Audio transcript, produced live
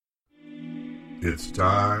It's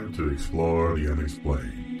time to explore the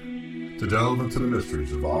unexplained, to delve into the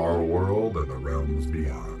mysteries of our world and the realms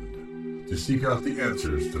beyond, to seek out the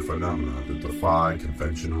answers to phenomena that defy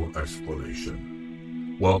conventional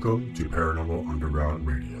explanation. Welcome to Paranormal Underground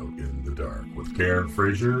Radio in the Dark with Karen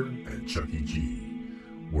Frazier and Chucky G,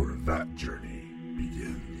 where that journey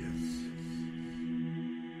begins.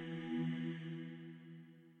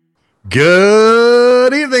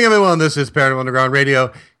 Good evening, everyone. This is Paranormal Underground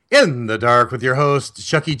Radio in the Dark with your host,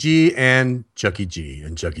 Chucky G and Chucky G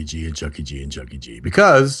and Chucky G and Chucky G and Chucky G.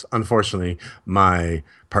 Because, unfortunately, my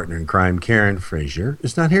partner in crime, Karen Frazier,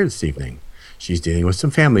 is not here this evening. She's dealing with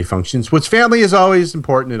some family functions, which family is always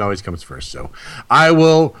important. It always comes first. So I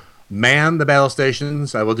will man the battle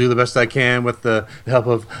stations. I will do the best I can with the help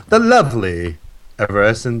of the lovely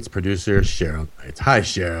Everessence producer, Cheryl Knight. Hi,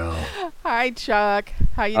 Cheryl. Hi, Chuck.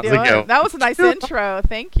 How you How's it doing? going? That was a nice intro.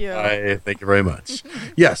 Thank you. Thank you very much.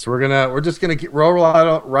 Yes, we're just gonna roll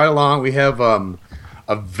right along. We have a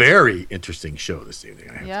very interesting show this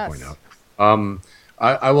evening. I have to point out.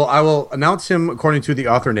 I will announce him according to the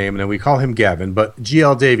author name, and then we call him Gavin. But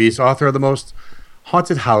G.L. Davies, author of The Most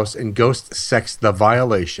Haunted House and Ghost Sex: The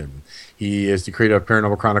Violation. He is the creator of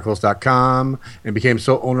ParanormalChronicles.com and became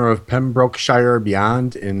sole owner of Pembrokeshire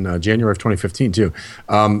Beyond in January of 2015, too.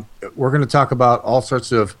 We're going to talk about all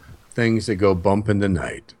sorts of things that go bump in the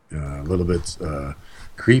night. A little bit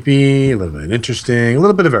creepy, a little bit interesting, a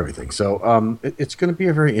little bit of everything. So it's going to be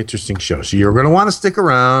a very interesting show. So you're going to want to stick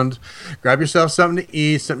around, grab yourself something to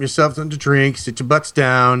eat, something to drink, sit your butts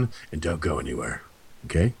down, and don't go anywhere.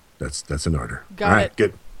 Okay? That's an order. Got all right, it.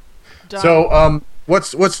 good. Done. So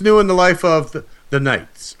what's new in the life of the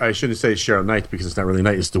Knights? I shouldn't say Cheryl Knight because it's not really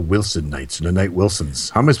Knight. It's the Wilson Knights, the Knight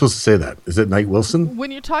Wilsons. How am I supposed to say that? Is it Knight Wilson? When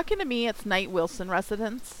you're talking to me, it's Knight Wilson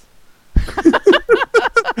residence.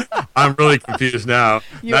 I'm really confused now.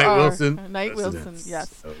 You Knight are. Wilson. Knight residence. Wilson,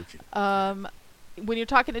 yes. Okay. When you're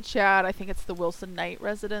talking to Chad, I think it's the Wilson Knight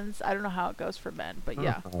residence. I don't know how it goes for men, but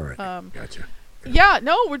yeah. All right. Gotcha. Yeah,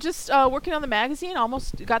 no, we're just working on the magazine.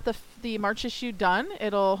 Almost got the March issue done.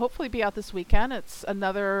 It'll hopefully be out this weekend. It's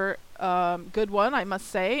another good one, I must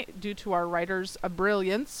say, due to our writers'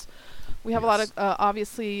 brilliance. We have a lot of,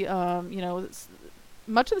 obviously,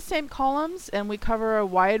 much of the same columns, and we cover a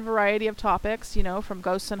wide variety of topics, from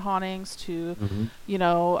ghosts and hauntings to,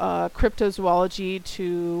 cryptozoology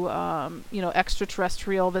to,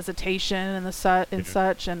 extraterrestrial visitation and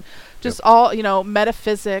such, and just all,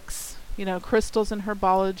 metaphysics. Crystals and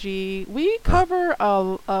herbology. We cover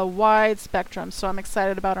a wide spectrum, so I'm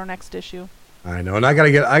excited about our next issue. I know, and I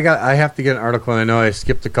have to get an article. And I know I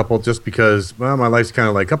skipped a couple just because, well, my life's kind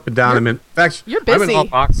of like up and down. In fact, you're busy. I'm in all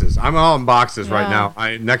boxes. I'm all in boxes right Yeah.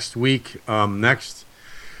 now. Next weekend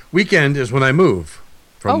is when I move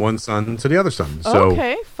from one son to the other son. So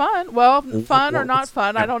okay, fun. Well, fun or not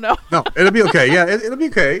fun, I don't know. No, it'll be okay. Yeah, it'll be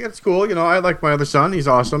okay. It's cool. I like my other son. He's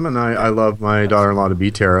awesome, and I love my daughter-in-law to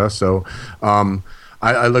be Tara. So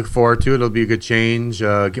I look forward to it. It'll be a good change.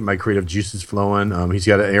 Get my creative juices flowing. He's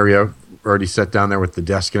got an area already set down there with the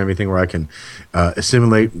desk and everything where I can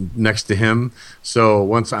assimilate next to him. So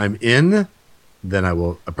once I'm in, then I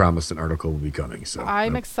promise an article will be coming. So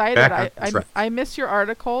I'm excited. I miss your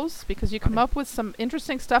articles because you come up with some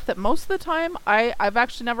interesting stuff that most of the time I've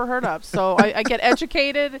actually never heard of. So I get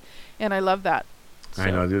educated, and I love that. So, I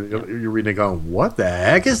know. You're reading it going, what the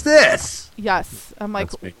heck is this? Yes. I'm like,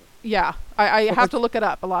 That's me. yeah. I have to look it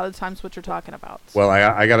up a lot of the times what you're talking about. So. Well,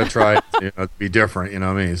 I got to try to be different, you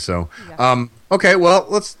know what I mean? So, Yeah. Okay, well,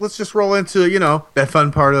 let's just roll into, that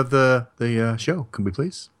fun part of the show. Can we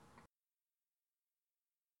please?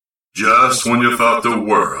 Just when you thought the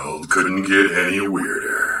world couldn't get any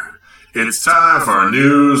weirder, it's time for our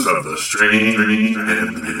news of the strange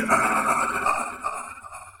and the odd.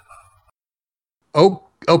 Oh,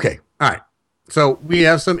 okay. All right. So we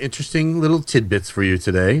have some interesting little tidbits for you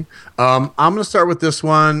today. I'm going to start with this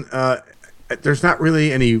one. There's not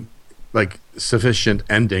really any sufficient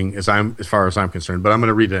ending as far as I'm concerned, but I'm going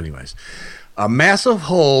to read it anyways. A massive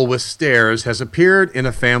hole with stairs has appeared in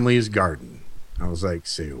a family's garden. I was like,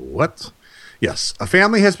 say what? Yes, a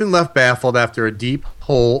family has been left baffled after a deep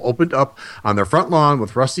hole opened up on their front lawn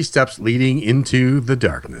with rusty steps leading into the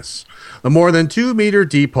darkness. The more than 2-meter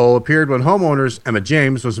deep hole appeared when homeowners Emma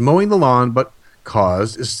James was mowing the lawn, but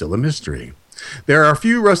cause is still a mystery. There are a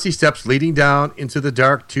few rusty steps leading down into the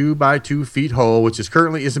dark 2 by 2 feet hole, which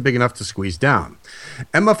currently isn't big enough to squeeze down.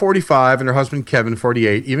 Emma, 45, and her husband Kevin,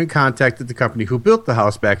 48, even contacted the company who built the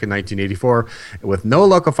house back in 1984, with no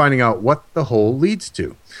luck of finding out what the hole leads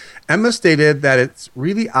to. Emma stated that it's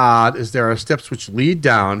really odd as there are steps which lead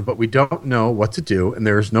down, but we don't know what to do, and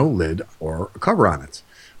there is no lid or a cover on it.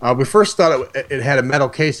 We first thought it had a metal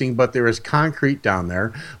casing, but there is concrete down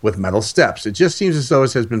there with metal steps. It just seems as though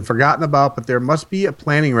it has been forgotten about, but there must be a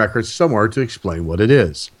planning record somewhere to explain what it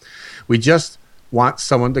is. We just want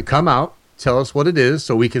someone to come out, tell us what it is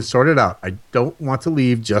so we can sort it out. I don't want to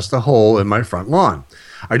leave just a hole in my front lawn.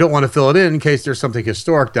 I don't want to fill it in case there's something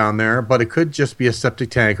historic down there, but it could just be a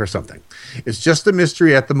septic tank or something. It's just a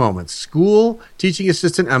mystery at the moment. School teaching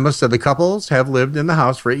assistant Emma said the couples have lived in the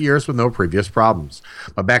house for 8 years with no previous problems.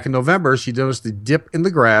 But back in November, she noticed a dip in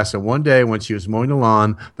the grass, and one day when she was mowing the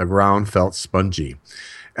lawn, the ground felt spongy.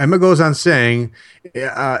 Emma goes on saying,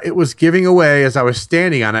 it was giving away as I was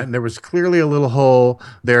standing on it, and there was clearly a little hole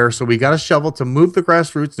there, so we got a shovel to move the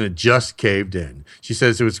grass roots, and it just caved in. She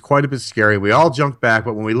says it was quite a bit scary. We all jumped back,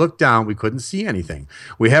 but when we looked down, we couldn't see anything.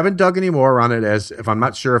 We haven't dug any more around it as if I'm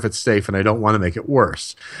not sure if it's safe, and I don't want to make it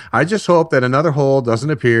worse. I just hope that another hole doesn't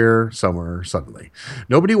appear somewhere suddenly.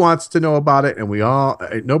 Nobody wants to know about it, and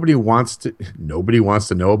nobody wants to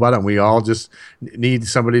know about it, and we all just need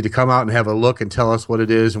somebody to come out and have a look and tell us what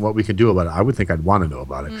it is and what we can do about it. I would think I'd want to know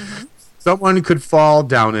about it. Mm-hmm. Someone could fall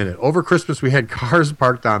down in it. Over Christmas, we had cars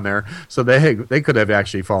parked down there, so they could have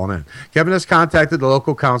actually fallen in. Kevin has contacted the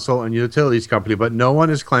local council and utilities company, but no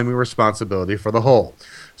one is claiming responsibility for the hole.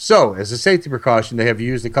 So, as a safety precaution, they have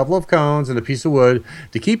used a couple of cones and a piece of wood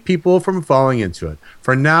to keep people from falling into it.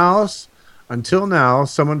 Until now,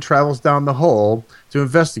 someone travels down the hole to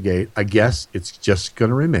investigate. I guess it's just going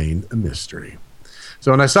to remain a mystery. So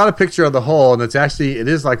when I saw the picture of the hole, and it's not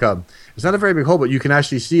a very big hole, but you can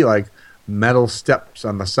actually see like metal steps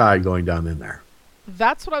on the side going down in there.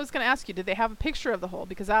 That's what I was going to ask you. Did they have a picture of the hole?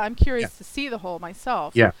 Because I'm curious to see the hole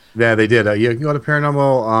myself. Yeah, they did. You can go to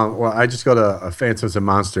Paranormal. Well, I just go to Phantoms and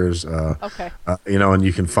Monsters. Okay. And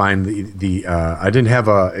you can find the. I didn't have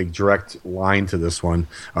a direct line to this one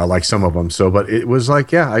like some of them. So, but it was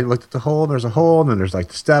like, I looked at the hole. And there's a hole, and then there's like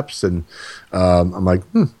the steps, and I'm like,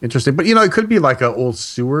 interesting. But it could be like an old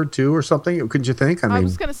sewer too, or something. Couldn't you think? I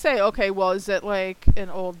was going to say, okay, well, is it like an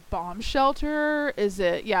old bomb shelter? Is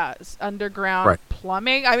it it's underground? Right.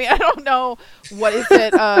 Plumbing? I mean, I don't know. What is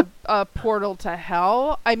it? A portal to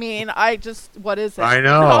hell? I mean, what is it? I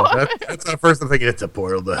know. That's the first thing. It's a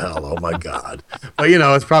portal to hell. Oh my God. But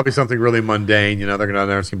it's probably something really mundane. They're going to,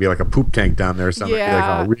 there's going to be like a poop tank down there or something.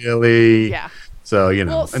 Yeah. Like, oh, really? Yeah. So,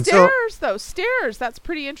 Well, and stairs, that's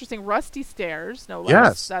pretty interesting. Rusty stairs, no less.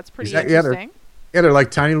 Yes. That's pretty interesting. Yeah, they're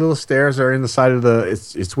like tiny little stairs that are in the side of the,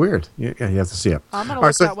 it's weird. Yeah, you have to see it. I'm going to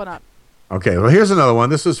look that one up. Okay, well, here's another one.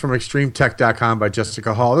 This is from extremetech.com by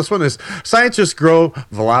Jessica Hall. This one is, scientists grow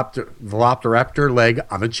Velociraptor leg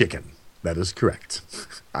on a chicken. That is correct.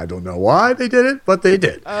 I don't know why they did it, but they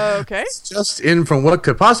did. Okay. It's just in from what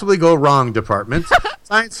could possibly go wrong department.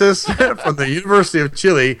 Scientists from the University of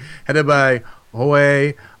Chile, headed by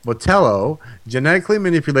Jorge Botello, genetically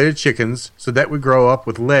manipulated chickens so that would grow up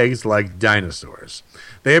with legs like dinosaurs.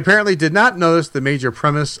 They apparently did not notice the major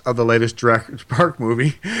premise of the latest Jurassic Park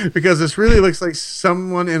movie because this really looks like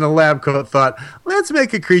someone in a lab coat thought, let's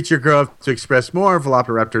make a creature grow up to express more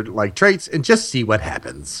Velociraptor-like traits and just see what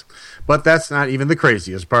happens. But that's not even the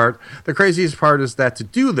craziest part. The craziest part is that to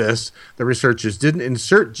do this, the researchers didn't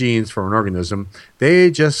insert genes from an organism.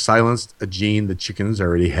 They just silenced a gene the chickens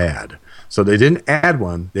already had. So they didn't add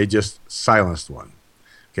one, they just silenced one.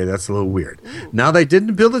 Okay, that's a little weird. Ooh. Now, they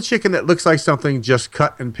didn't build a chicken that looks like something just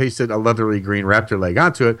cut and pasted a leathery green raptor leg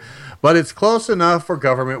onto it, but it's close enough for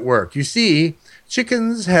government work. You see,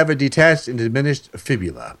 chickens have a detached and diminished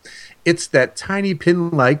fibula. It's that tiny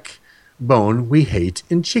pin-like bone we hate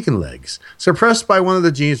in chicken legs, suppressed by one of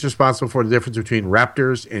the genes responsible for the difference between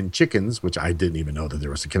raptors and chickens, which I didn't even know that there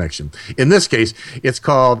was a connection. In this case, it's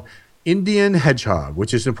called Indian hedgehog,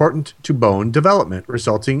 which is important to bone development,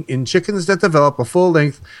 resulting in chickens that develop a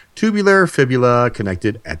full-length tubular fibula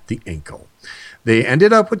connected at the ankle. They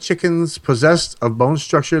ended up with chickens possessed of bone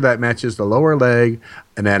structure that matches the lower leg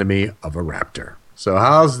anatomy of a raptor. So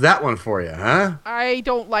how's that one for you, huh? I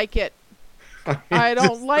don't like it. I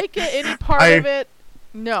don't like it, any part of it.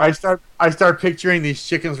 No. I start picturing these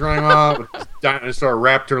chickens running off with dinosaur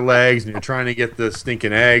raptor legs, and you're trying to get the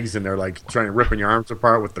stinking eggs, and they're like trying to ripping your arms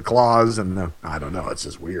apart with the claws, and I don't know, it's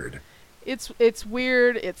just weird. It's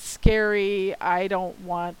weird. It's scary. I don't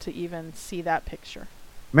want to even see that picture.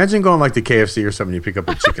 Imagine going like to KFC or something. You pick up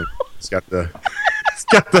a chicken. It's got the.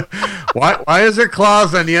 Why is there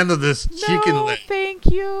claws on the end of this chicken leg? Thank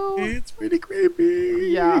you. It's pretty creepy.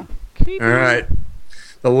 Yeah. Creepy. All right.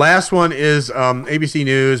 The last one is ABC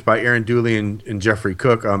News by Aaron Dooley and Jeffrey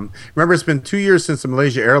Cook. Remember, it's been 2 years since the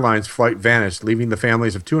Malaysia Airlines flight vanished, leaving the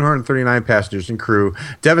families of 239 passengers and crew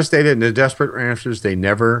devastated and the desperate answers they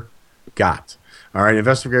never got. All right,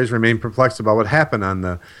 investigators remain perplexed about what happened on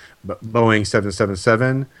the Boeing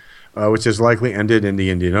 777, which has likely ended in the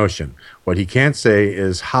Indian Ocean. What he can't say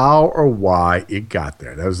is how or why it got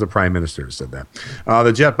there. That was the Prime Minister who said that.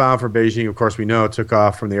 The jet bound for Beijing, of course, we know, took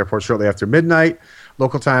off from the airport shortly after midnight.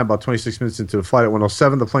 Local time, about 26 minutes into the flight at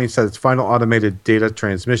 1:07, the plane said its final automated data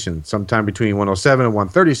transmission. Sometime between 1:07 and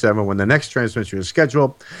 1:37, when the next transmission was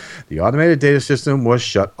scheduled, the automated data system was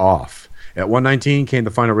shut off. At 1:19 came the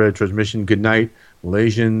final radio transmission. Good night,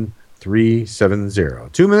 Malaysian 370.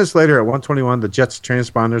 2 minutes later, at 1:21, the jet's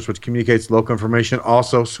transponders, which communicates local information,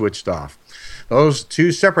 also switched off. Those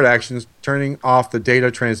two separate actions, turning off the data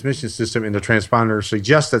transmission system in the transponder,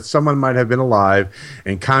 suggest that someone might have been alive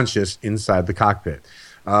and conscious inside the cockpit,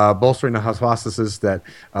 bolstering the hypothesis that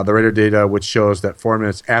the radar data, which shows that 4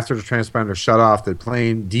 minutes after the transponder shut off, the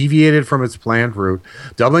plane deviated from its planned route,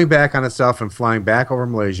 doubling back on itself and flying back over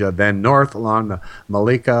Malaysia, then north along the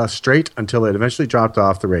Malacca Strait until it eventually dropped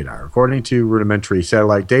off the radar. According to rudimentary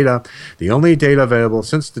satellite data, the only data available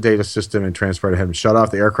since the data system and transponder had been shut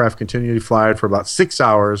off, the aircraft continued to fly for about 6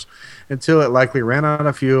 hours until it likely ran out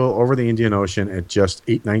of fuel over the Indian Ocean at just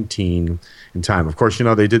 8:19 in time. Of course,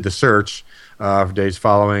 they did the search for days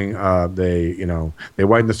following. They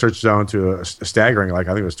widened the search zone to a staggering, I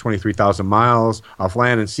think it was 23,000 miles off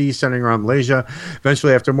land and sea, centering around Malaysia.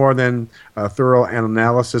 Eventually, after more than thorough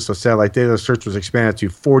analysis of satellite data, the search was expanded to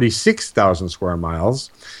 46,000 square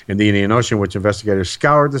miles in the Indian Ocean, which investigators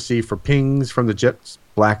scoured the sea for pings from the jet's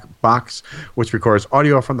black box, which records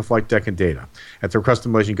audio from the flight deck and data. At the request of the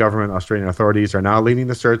Malaysian government, Australian authorities are now leading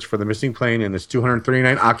the search for the missing plane and its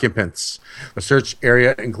 239 occupants. The search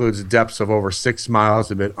area includes depths of over 6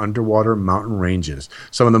 miles amid underwater mountain ranges,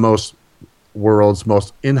 some of the world's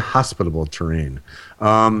most inhospitable terrain.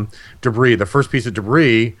 Debris. The first piece of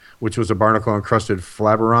debris, which was a barnacle-encrusted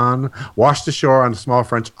flaberon, washed ashore on a small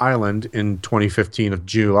French island in 2015 of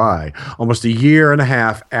July, almost a year and a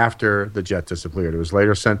half after the jet disappeared. It was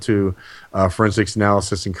later sent to forensics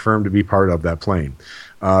analysis and confirmed to be part of that plane.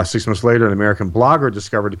 6 months later, an American blogger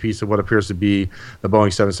discovered a piece of what appears to be the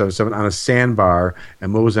Boeing 777 on a sandbar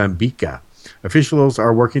in Mozambique. Officials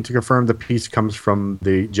are working to confirm the piece comes from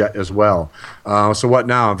the jet as well. So what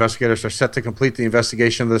now? Investigators are set to complete the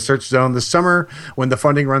investigation of the search zone this summer when the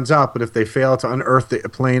funding runs out. But if they fail to unearth the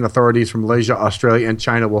plane, authorities from Malaysia, Australia, and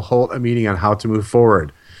China will hold a meeting on how to move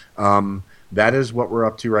forward. That is what we're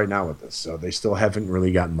up to right now with this. So they still haven't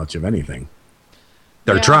really gotten much of anything.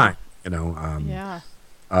 They're trying,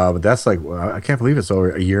 but that's I can't believe it's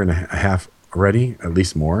over a year and a half already, at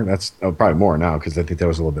least more. That's probably more now because I think that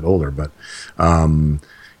was a little bit older. But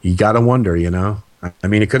you got to wonder, I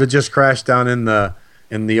mean, it could have just crashed down in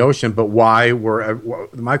the ocean, but why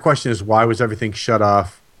my question is, why was everything shut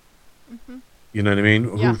off? Mm-hmm. You know what I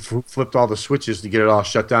mean? Yeah. Who flipped all the switches to get it all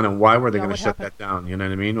shut down, and why were they going to shut that down? You know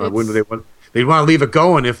what I mean? Or wouldn't they'd want to leave it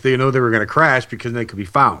going if they know they were going to crash because they could be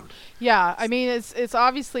found. Yeah, I mean, it's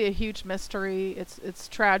obviously a huge mystery. It's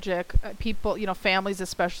tragic. People, families,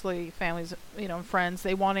 especially families, and friends,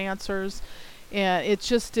 they want answers, and it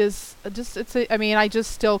just is. I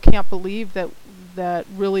just still can't believe that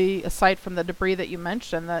really, aside from the debris that you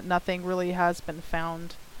mentioned, that nothing really has been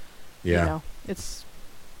found. Yeah, it's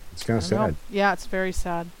kind of sad. Yeah, it's very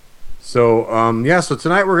sad. So so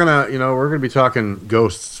tonight we're gonna be talking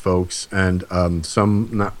ghosts, folks, and some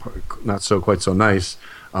not so quite so nice.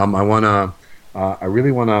 I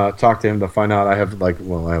really wanna talk to him to find out. I have I have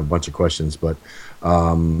a bunch of questions, but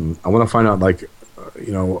I want to find out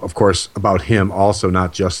of course about him also,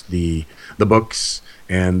 not just the books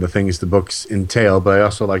and the things the books entail, but I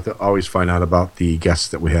also like to always find out about the guests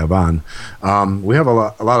that we have on. We have a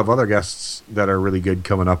lot of other guests that are really good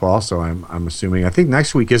coming up also, I'm assuming. I think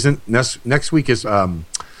next week is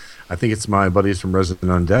I think it's my buddies from Resident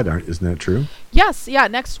Undead, isn't that true? Yes, yeah.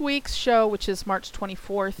 Next week's show, which is March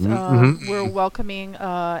 24th, we're welcoming,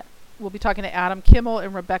 we'll be talking to Adam Kimmel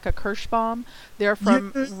and Rebecca Kirschbaum. They're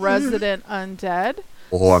from Resident Undead.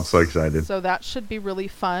 Oh, I'm so excited. So that should be really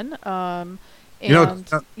fun. Do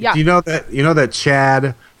you know that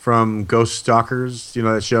Chad from Ghost Stalkers,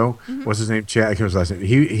 that show? Mm-hmm. What's his name? Chad, I can't remember his last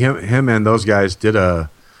name. Him and those guys did a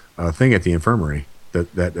thing at the infirmary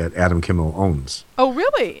that Adam Kimmel owns. Oh,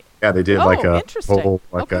 really? Yeah, they did a whole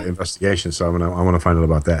investigation. So I want to find out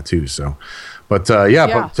about that too. So, but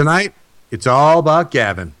but tonight it's all about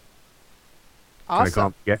Gavin.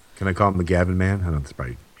 Awesome. Can I call him the Gavin Man? I don't know. That's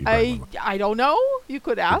probably I don't know. You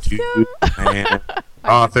could ask him.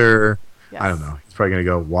 Author. Yes. I don't know. He's probably going to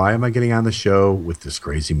go, why am I getting on the show with this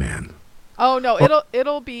crazy man? Oh no, Well,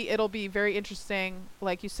 it'll be very interesting.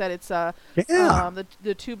 Like you said, it's yeah.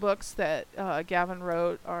 the two books that Gavin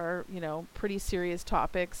wrote are, you know, pretty serious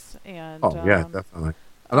topics, and Oh yeah, definitely.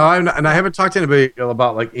 And I yeah. haven't talked to anybody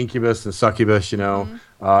about like incubus and succubus. Mhm.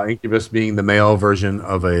 Incubus being the male version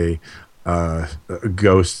of a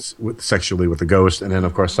ghost sexually with a ghost, and then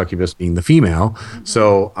of course Mhm. succubus being the female. Mhm.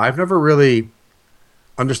 So I've never really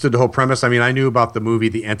understood the whole premise. I mean, I knew about the movie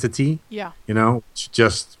The Entity, Yeah. which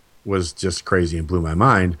just was just crazy and blew my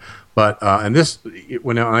mind. But and this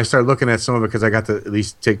when I started looking at some of it because I got to at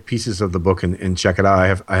least take pieces of the book and check it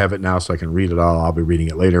out. I have it now, so I can read it all. I'll be reading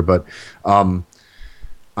it later, but um,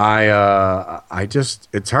 I just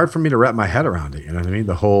it's hard for me to wrap my head around it. You know what I mean?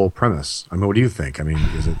 The whole premise. I mean, what do you think? I mean,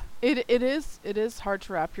 is it? It is hard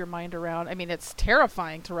to wrap your mind around. I mean, it's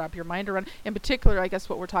terrifying to wrap your mind around. In particular, I guess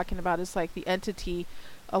what we're talking about is like the entity,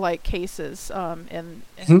 like cases. Hmm? And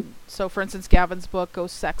so, for instance, Gavin's book,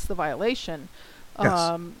 "Ghost Sex: The Violation." Yes.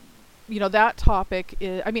 Um, you know, that topic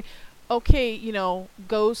is. I mean, okay, you know,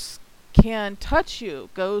 ghosts can touch you.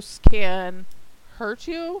 Ghosts can hurt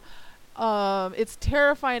you. It's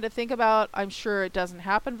terrifying to think about. I'm sure it doesn't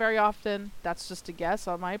happen very often. That's just a guess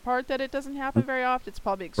on my part that it doesn't happen very often. It's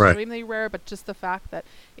probably Right. extremely rare, but just the fact that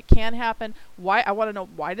it can happen. Why? I want to know,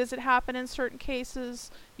 why does it happen in certain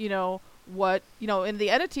cases? You know, in the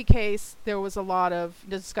entity case, there was a lot of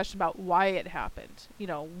discussion about why it happened. You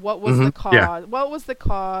know, what was Hmm. the Yeah. cause? What was the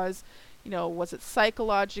cause? You know, was it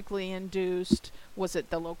psychologically induced? Was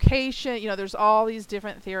it the location? You know, there's all these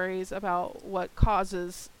different theories about what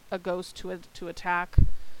causes a ghost to attack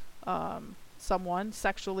someone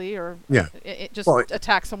sexually, or Yeah. it just Well.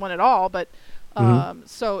 attack someone at all. But Hmm.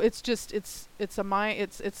 so it's just it's a mind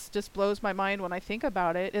it's just blows my mind when I think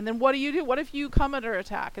about it. And then what do you do? What if you come under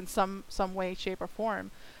attack in some way, shape, or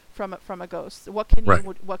form from a ghost? Right.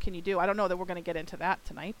 What can you do? I don't know that we're going to get into that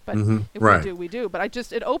tonight, but Hmm. if we Right. do, we do. But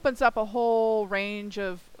it opens up a whole range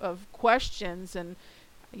of questions, and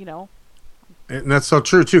you know. And that's so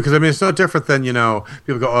true too, because I mean, it's no different than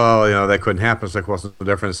people go, "Oh, that couldn't happen." It's like, well, it's no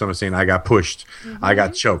different than someone saying, "I got pushed, I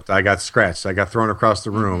got Mhm. choked, I got scratched, I got thrown across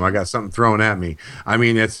the room, I Mhm. got something thrown at me." I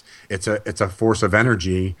mean, it's a force of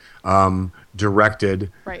energy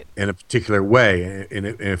directed Right. in a particular way, and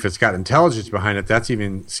if it's got intelligence behind it, that's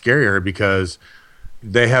even scarier because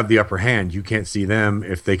they have the upper hand. You can't see them.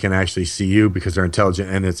 If they can actually see you because they're intelligent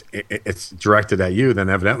and it's directed at you, then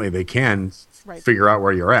evidently they can Right. figure out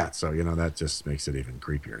where you're at. So that just makes it even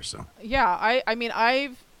creepier. So Yeah, I mean,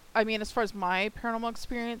 as far as my paranormal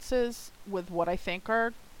experiences with what I think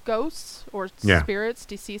are ghosts or yeah. spirits,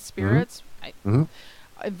 deceased Hmm. spirits, Hmm.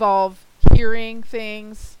 involve hearing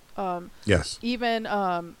things, Yes. even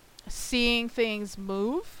seeing things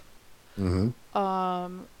move. Hmm.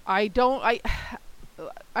 I don't.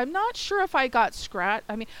 I'm not sure if I got scratched.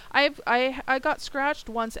 I mean, I got scratched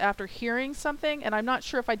once after hearing something, and I'm not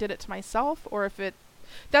sure if I did it to myself or if it.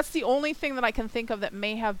 That's the only thing that I can think of that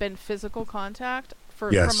may have been physical contact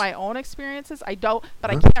from Yes. my own experiences. I don't, but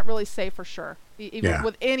I Uh-huh. can't really say for sure, even Yeah.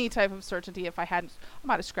 with any type of certainty. If I hadn't, I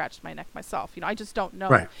might have scratched my neck myself. You know, I just don't know.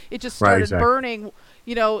 Right. It just Right. started Exactly. burning.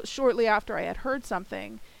 You know, shortly after I had heard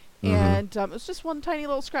something, Hmm. and it was just one tiny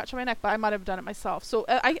little scratch on my neck, but I might have done it myself. So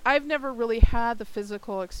I've never really had the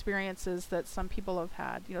physical experiences that some people have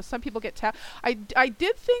had. You know, some people get tapped. I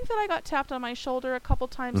did think that I got tapped on my shoulder a couple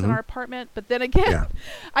times in Hmm. our apartment, but then again, Yeah.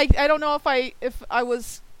 I don't know if I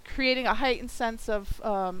was creating a heightened sense of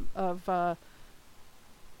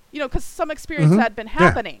you know, because some experience Hmm. had been Yeah.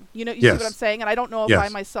 happening. You know, you see what I'm Yes. saying? And I don't know if I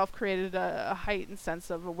Yes. myself created a heightened sense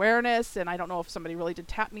of awareness, and I don't know if somebody really did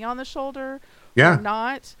tap me on the shoulder or Yeah.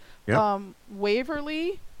 not. Yep.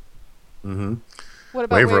 Waverly. Hmm. What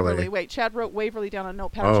about Waverly. Waverly? Wait, Chad wrote Waverly down on a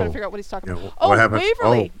notepad. I'm trying to Oh. figure out what he's talking Yeah. about. What Oh, happened?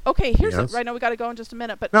 Waverly. Okay, here's Yes. right now we got to go in just a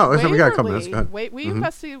minute. But No, listen, Waverly, we got a couple minutes. Go ahead. we Mhm.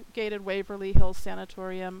 investigated Waverly Hills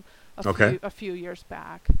Sanatorium Okay. a few years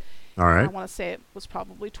back. All I right. want to say it was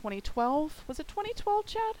probably 2012. Was it 2012,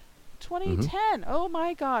 Chad? 2010. Oh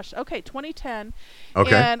my gosh. Okay, 2010.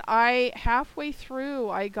 Okay. And halfway through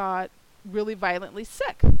I got really violently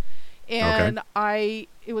sick. And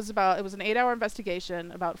it was an 8-hour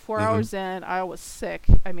investigation. About 4 Mhm. hours in, I was sick.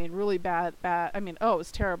 I mean, really bad. I mean, it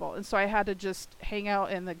was terrible. And so I had to just hang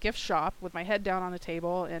out in the gift shop with my head down on the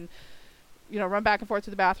table and, you know, run back and forth to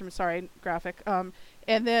the bathroom. Sorry, graphic. And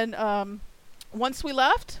then once we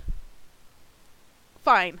left,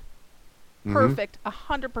 fine, Mhm. perfect,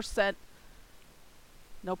 100%,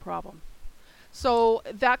 no problem. So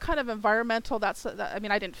that kind of environmental, I mean,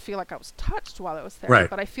 I didn't feel like I was touched while I was there, Right.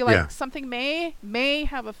 but I feel like Yeah. something may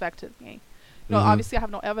have affected me. You know, Mhm. obviously I have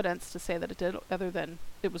no evidence to say that it did, other than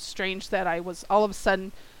it was strange that I was all of a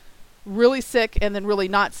sudden really sick and then really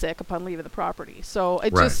not sick upon leaving the property. So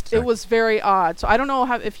it Right, just, exactly. it was very odd. So I don't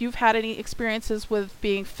know if you've had any experiences with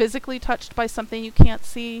being physically touched by something you can't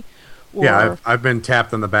see. Or Yeah, I've been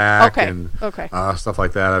tapped on the back Okay, and okay. Stuff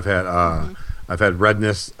like that. I've had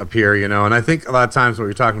redness appear, and I think a lot of times what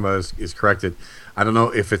you're talking about is corrected. I don't know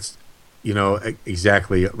if it's,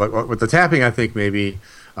 exactly, but with the tapping, I think maybe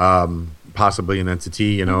possibly an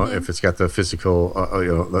entity, if it's got the physical,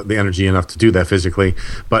 the energy enough to do that physically.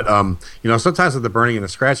 But sometimes with the burning and the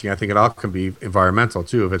scratching, I think it all can be environmental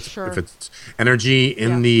too. If it's energy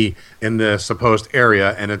in the supposed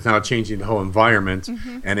area and it's now changing the whole environment,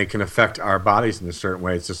 and it can affect our bodies in a certain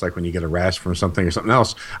way. It's just like when you get a rash from something or something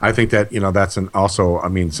else. I think that that's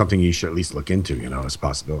something you should at least look into, as a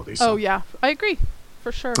possibility. So. Oh yeah, I agree.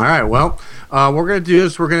 For sure. All right. Well, we're going to do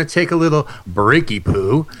this. We're going to take a little breaky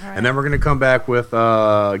poo, and then we're going to come back with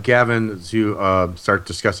Gavin to start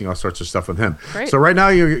discussing all sorts of stuff with him. Great. So right now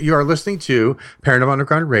you are listening to Paranormal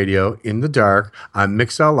Underground Radio in the dark on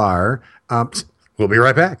MixLR. We'll be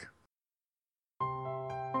right back.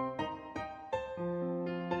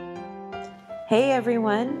 Hey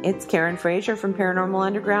everyone, it's Karen Frazier from Paranormal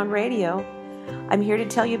Underground Radio. I'm here to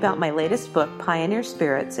tell you about my latest book, Pioneer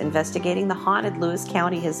Spirits, Investigating the Haunted Lewis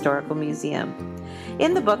County Historical Museum.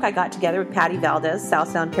 In the book, I got together with Patty Valdez, South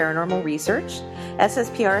Sound Paranormal Research.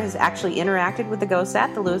 SSPR has actually interacted with the ghosts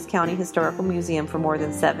at the Lewis County Historical Museum for more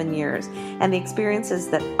than 7 years, and the experiences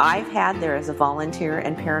that I've had there as a volunteer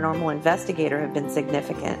and paranormal investigator have been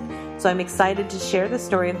significant. So I'm excited to share the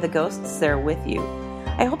story of the ghosts there with you.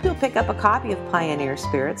 I hope you'll pick up a copy of Pioneer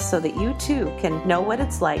Spirits so that you too can know what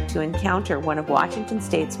it's like to encounter one of Washington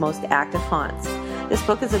State's most active haunts. This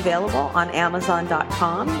book is available on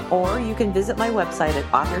Amazon.com, or you can visit my website at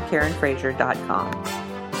authorkarenfrazier.com.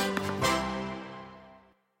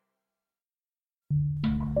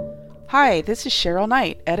 Hi, this is Cheryl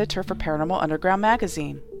Knight, editor for Paranormal Underground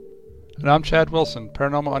Magazine. And I'm Chad Wilson,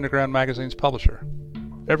 Paranormal Underground Magazine's publisher.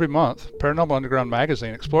 Every month, Paranormal Underground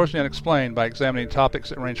Magazine explores the unexplained by examining topics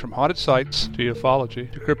that range from haunted sites to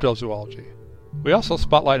ufology to cryptozoology. We also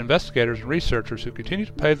spotlight investigators and researchers who continue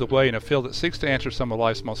to pave the way in a field that seeks to answer some of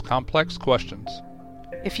life's most complex questions.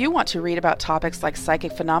 If you want to read about topics like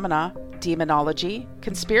psychic phenomena, demonology,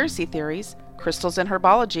 conspiracy theories, crystals and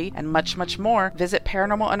herbology, and much, much more, visit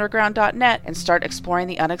paranormalunderground.net and start exploring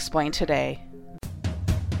the unexplained today.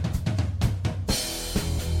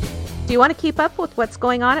 Do you want to keep up with what's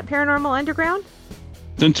going on at Paranormal Underground?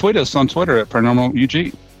 Then tweet us on Twitter at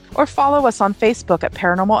ParanormalUG. Or follow us on Facebook at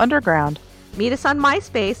Paranormal Underground. Meet us on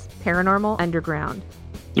MySpace, Paranormal Underground.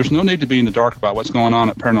 There's no need to be in the dark about what's going on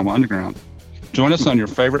at Paranormal Underground. Join us on your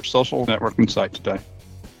favorite social networking site today.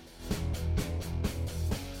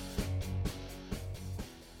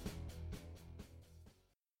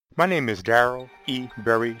 My name is Darrell E.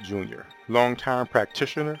 Berry, Jr., longtime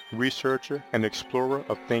practitioner, researcher, and explorer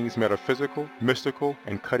of things metaphysical, mystical,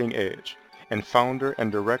 and cutting edge, and founder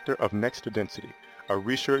and director of Next Density, a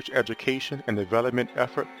research, education, and development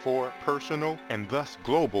effort for personal and thus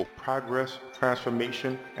global progress,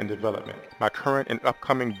 transformation, and development. My current and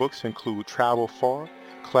upcoming books include Travel Far,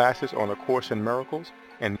 Classes on A Course in Miracles,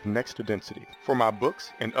 and Next Density. For my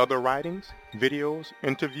books and other writings, videos,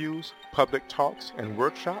 interviews, public talks, and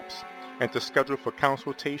workshops, and to schedule for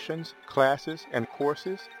consultations, classes, and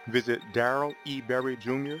courses, visit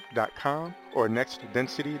DarrellEBerryJr.com or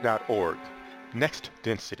nextdensity.org. Next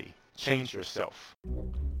Density. Change yourself.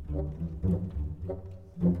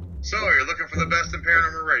 So, you're looking for the best in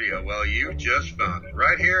paranormal radio? Well, you just found it.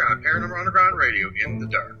 Right here on Paranormal Underground Radio in the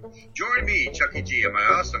dark. Join me, Chucky G, and my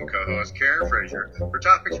awesome co-host, Karen Frazier, for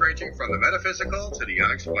topics ranging from the metaphysical to the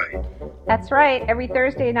unexplained. That's right. Every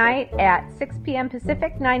Thursday night at 6 p.m.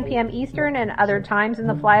 Pacific, 9 p.m. Eastern, and other times in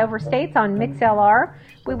the flyover states on MixLR,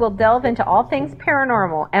 we will delve into all things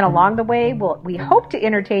paranormal. And along the way, we hope to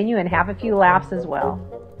entertain you and have a few laughs as well.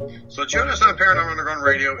 So join us on Paranormal Underground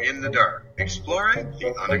Radio in the dark, exploring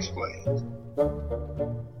the unexplained.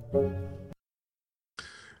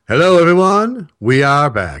 Hello, everyone. We are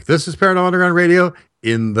back. This is Paranormal Underground Radio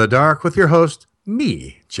in the dark with your host,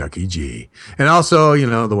 me, Chucky G. And also,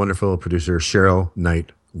 the wonderful producer, Cheryl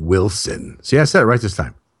Knight Wilson. See, I said it right this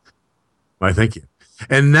time. Why, thank you.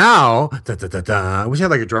 And now, I wish I had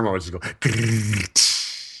like a drum roll. Just go.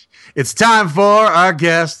 It's time for our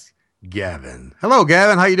guest, Gavin. Hello,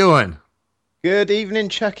 Gavin. How you doing? Good evening,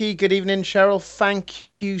 Chucky. Good evening, Cheryl.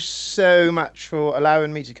 Thank you so much for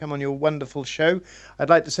allowing me to come on your wonderful show.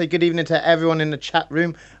 I'd like to say good evening to everyone in the chat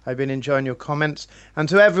room. I've been enjoying your comments. And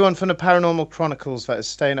to everyone from the Paranormal Chronicles that is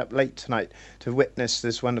staying up late tonight to witness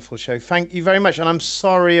this wonderful show. Thank you very much. And I'm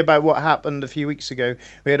sorry about what happened a few weeks ago.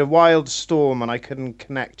 We had a wild storm and I couldn't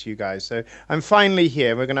connect to you guys. So I'm finally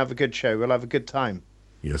here. We're going to have a good show. We'll have a good time.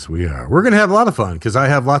 Yes, we are. We're going to have a lot of fun because I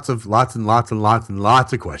have lots of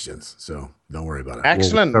questions. So don't worry about it.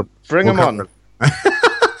 Excellent. Bring them on.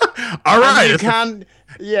 All right.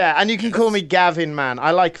 And you can call me Gavin Man.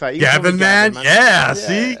 I like that. Gavin Man? Yeah,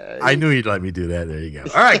 see? I knew you'd let me do that. There you go.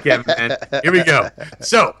 All right, Gavin Man. Here we go.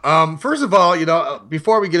 So, first of all,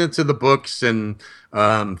 before we get into the books and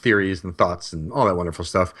theories and thoughts and all that wonderful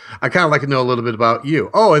stuff, I kind of like to know a little bit about you.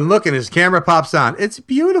 Oh, and look, and his camera pops on. It's a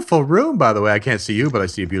beautiful room, by the way. I can't see you, but I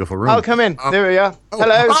see a beautiful room. I'll come in. There we are.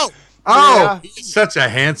 Hello. He's such a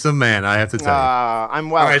handsome man, I have to tell you. I'm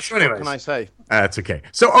Welsh. Right, so anyways, what can I say? That's okay.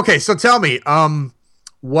 So tell me, how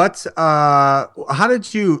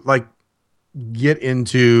did you get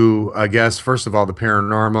into, I guess, first of all, the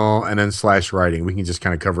paranormal and then / writing? We can just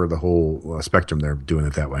kind of cover the whole spectrum there, doing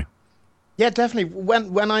it that way. Yeah, definitely.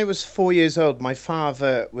 When I was 4 years old, my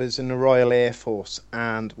father was in the Royal Air Force,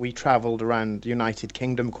 and we travelled around the United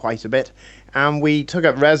Kingdom quite a bit, and we took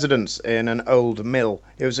up residence in an old mill.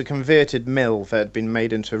 It was a converted mill that had been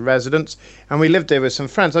made into a residence, and we lived there with some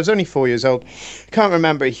friends. I was only 4 years old. Can't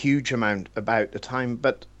remember a huge amount about the time,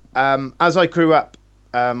 but as I grew up,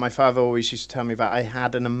 my father always used to tell me that I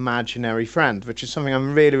had an imaginary friend, which is something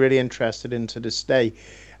I'm really, really interested in to this day.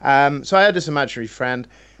 So I had this imaginary friend,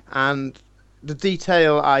 and the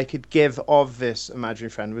detail I could give of this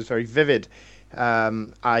imaginary friend was very vivid.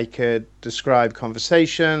 I could describe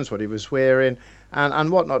conversations, what he was wearing,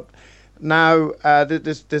 and whatnot. Now,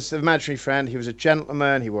 this imaginary friend, he was a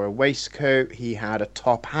gentleman. He wore a waistcoat. He had a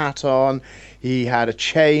top hat on. He had a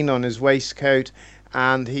chain on his waistcoat,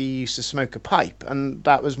 and he used to smoke a pipe. And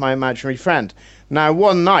that was my imaginary friend. Now,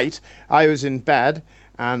 one night, I was in bed,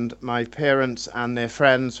 and my parents and their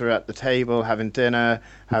friends were at the table having dinner,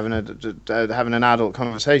 having an adult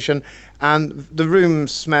conversation, and the room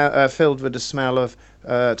filled with the smell of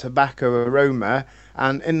tobacco aroma.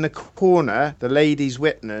 And in the corner, the lady's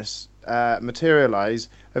witness materialised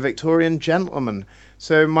a Victorian gentleman.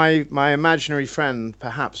 So my imaginary friend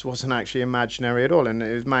perhaps wasn't actually imaginary at all, and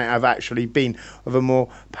it might have actually been of a more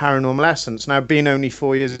paranormal essence. Now, being only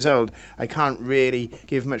 4 years old, I can't really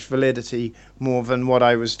give much validity more than what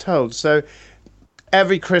I was told. So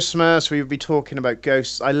every Christmas we would be talking about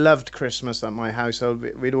ghosts. I loved Christmas at my household.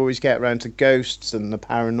 We'd always get around to ghosts and the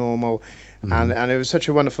paranormal, and it was such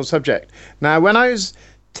a wonderful subject. Now, when I was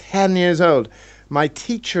 10 years old, my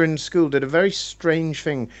teacher in school did a very strange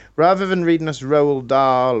thing. Rather than reading us Roald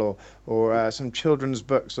Dahl or some children's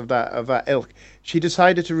books of that ilk, she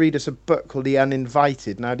decided to read us a book called The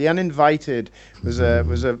Uninvited. Now, The Uninvited was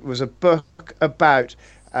a book about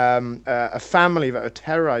a family that were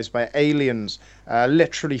terrorized by aliens,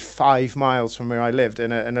 literally 5 miles from where I lived,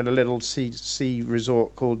 in a little sea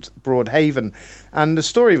resort called Broadhaven. And the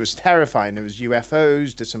story was terrifying. It was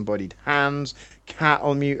UFOs, disembodied hands,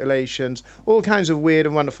 cattle mutilations, all kinds of weird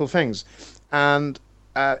and wonderful things. And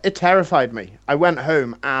it terrified me. I went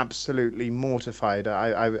home absolutely mortified.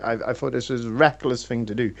 I thought this was a reckless thing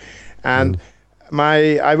to do. And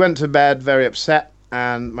I went to bed very upset.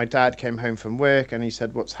 And my dad came home from work and he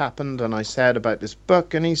said, "What's happened?" And I said about this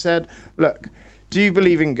book, and he said, "Look, do you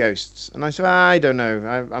believe in ghosts?" And I said, "I don't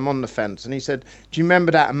know. I'm on the fence." And he said, "Do you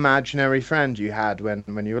remember that imaginary friend you had when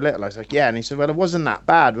you were little?" I was like, "Yeah." And he said, "Well, it wasn't that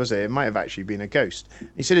bad, was it? It might have actually been a ghost."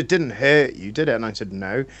 He said, "It didn't hurt you, did it?" And I said,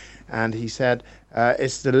 "No." And he said,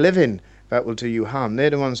 "It's the living that will do you harm. They're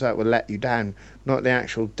the ones that will let you down, not the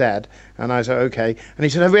actual dead." And I said, "Okay." And he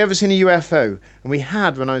said, "Have we ever seen a UFO?" And we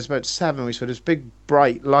had, when I was about 7, we saw this big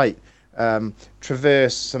bright light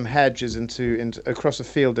traverse some hedges into across a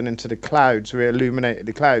field and into the clouds. We illuminated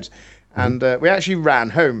the clouds. And we actually ran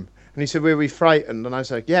home. And he said, "Were we frightened?" And I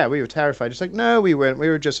was like, "Yeah, we were terrified." He's like, "No, we weren't. We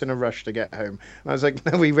were just in a rush to get home." And I was like,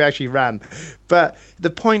 "No, we actually ran." But the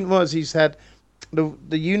point was, he said,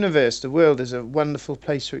 the universe, the world, is a wonderful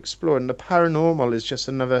place to explore, and the paranormal is just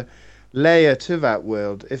another layer to that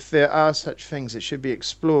world. If there are such things, it should be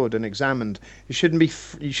explored and examined. You shouldn't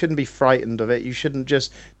be frightened of it. You shouldn't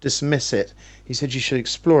just dismiss it. He said you should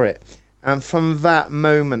explore it. And from that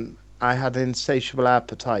moment, I had an insatiable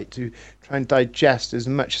appetite to try and digest as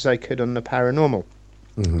much as I could on the paranormal.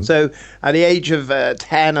 Mm-hmm. So at the age of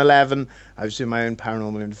 10, 11, I was doing my own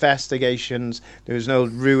paranormal investigations. There was an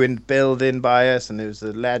old ruined building by us, and there was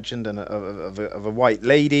a legend of a white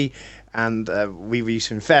lady, and we used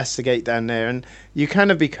to investigate down there. And you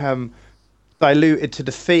kind of become diluted to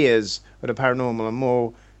the fears of the paranormal, and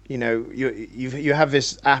more, you have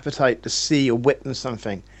this appetite to see or witness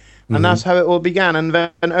something. And that's how it all began. And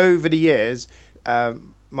then over the years,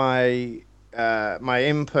 my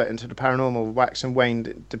input into the paranormal waxed and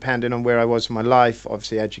waned depending on where I was in my life,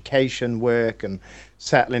 obviously education, work, and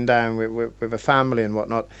settling down with a family and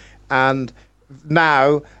whatnot. And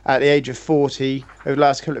now, at the age of 40, over the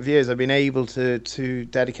last couple of years, I've been able to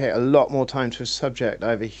dedicate a lot more time to a subject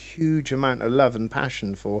I have a huge amount of love and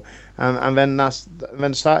passion for, and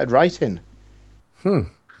then started writing.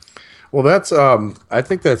 Well, that's I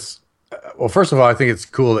think that's well. First of all, I think it's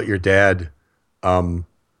cool that your dad,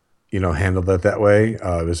 handled it that way,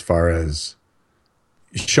 as far as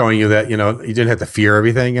showing you that you didn't have to fear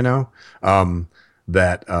everything.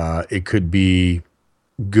 That it could be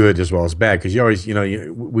good as well as bad, because you always,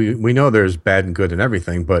 we know there's bad and good in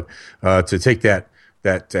everything, but to take that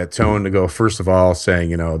tone to go, first of all, saying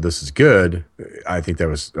this is good, I think that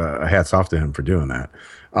was hats off to him for doing that.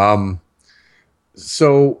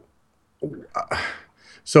 So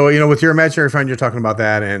with your imaginary friend, you're talking about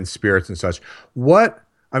that and spirits and such. What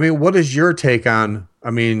is your take on,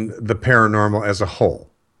 the paranormal as a whole?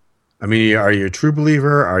 Are you a true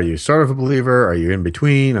believer? Are you sort of a believer? Are you in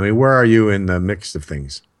between? Where are you in the mix of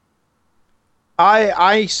things?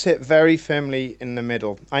 I sit very firmly in the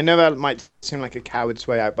middle. I know that might seem like a coward's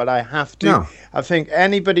way out, but I have to. No. I think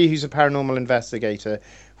anybody who's a paranormal investigator,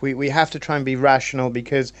 we have to try and be rational,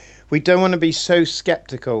 because we don't want to be so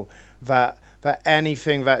skeptical that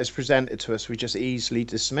anything that is presented to us we just easily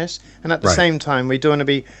dismiss. And at the same time, we don't want to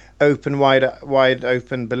be wide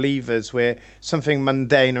open believers where something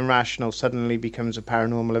mundane and rational suddenly becomes a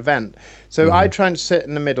paranormal event. So I try and sit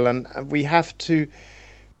in the middle, and we have to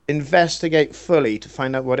investigate fully to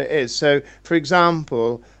find out what it is. So, for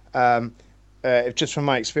example, just from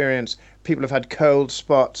my experience, people have had cold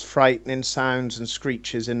spots, frightening sounds and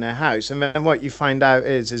screeches in their house. And then what you find out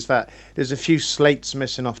is that there's a few slates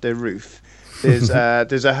missing off their roof. There's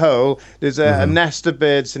a hole, there's a nest of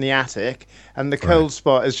birds in the attic, and the cold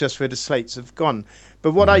spot is just where the slates have gone.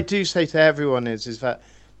 But what I do say to everyone is that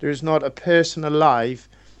there is not a person alive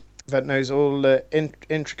that knows all the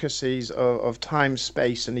intricacies of time,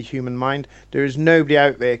 space, and the human mind. There is nobody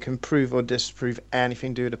out there can prove or disprove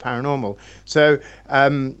anything to do with the paranormal. So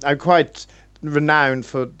I'm quite renowned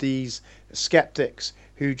for these skeptics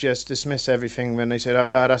who just dismiss everything when they say,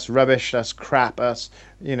 "Oh, that's rubbish, that's crap,"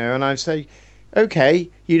 and I say, okay,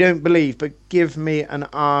 you don't believe, but give me an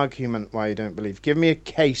argument why you don't believe. Give me a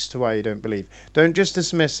case to why you don't believe. Don't just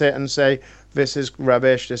dismiss it and say, this is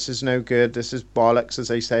rubbish, this is no good, this is bollocks, as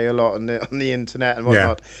they say a lot on the internet and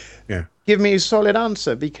whatnot. Yeah. Give me a solid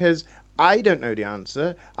answer, because I don't know the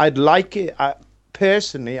answer. I'd like it.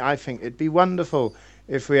 Personally, I think it'd be wonderful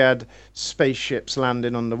if we had spaceships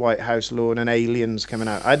landing on the White House lawn and aliens coming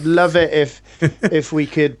out. I'd love it if we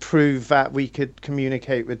could prove that we could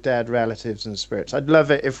communicate with dead relatives and spirits. I'd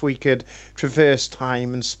love it if we could traverse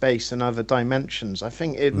time and space and other dimensions. I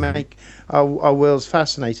think it'd make our worlds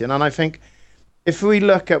fascinating. And I think if we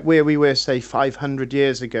look at where we were, say, 500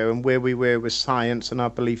 years ago and where we were with science and our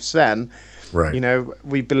beliefs then,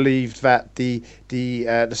 we believed that the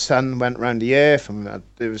sun went around the earth, and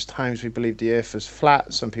there was times we believed the earth was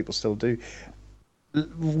flat. Some people still do.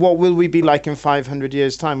 What will we be like in 500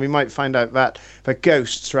 years' time? We might find out that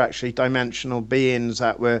ghosts are actually dimensional beings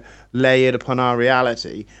that were layered upon our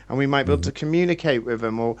reality, and we might be able to communicate with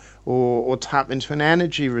them or tap into an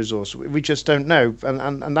energy resource. We just don't know.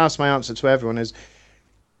 And that's my answer to everyone is,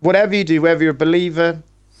 whatever you do, whether you're a believer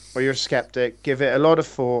or you're a skeptic, give it a lot of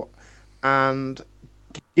thought and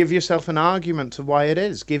give yourself an argument to why it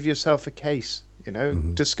is. Give yourself a case,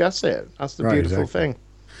 discuss it. That's the beautiful thing.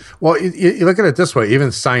 Well, you look at it this way.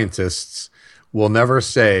 Even scientists will never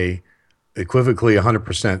say equivocally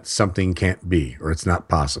 100% something can't be or it's not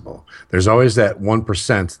possible. There's always that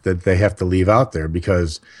 1% that they have to leave out there,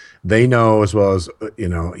 because they know, as well as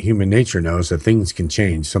human nature knows, that things can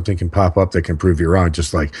change. Something can pop up that can prove you wrong.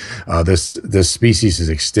 Just like this species is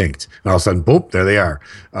extinct, and all of a sudden, boop, there they are.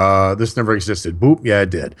 This never existed. Boop, yeah,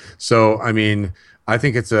 it did. So, I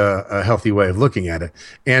think it's a healthy way of looking at it.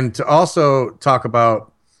 And to also talk about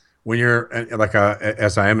when you're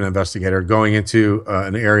as I am an investigator, going into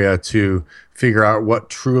an area to figure out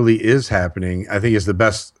what truly is happening, I think is the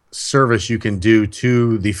best service you can do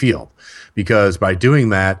to the field, because by doing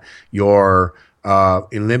that, you're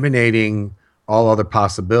eliminating all other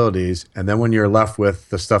possibilities. And then when you're left with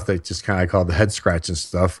the stuff that just kind of call the head scratch and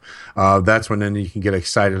stuff, that's when then you can get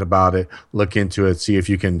excited about it, look into it, see if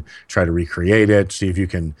you can try to recreate it, see if you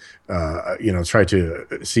can, try to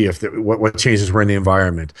see if what changes were in the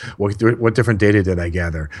environment, what different data did I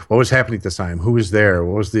gather, what was happening at this time, who was there,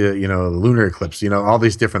 what was the lunar eclipse, all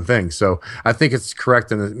these different things. So I think it's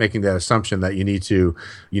correct in making that assumption that you need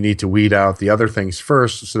to weed out the other things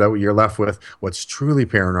first, so that you're left with what's truly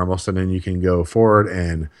paranormal. So then you can go forward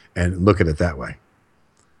and look at it that way.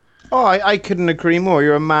 Oh, I couldn't agree more.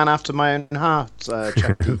 You're a man after my own heart,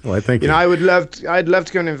 Chucky. Well, thank you. I'd love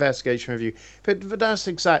to go on an investigation with you. But that's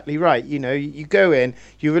exactly right. You go in,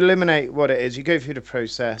 you eliminate what it is, you go through the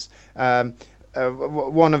process.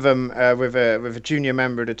 One of them with a junior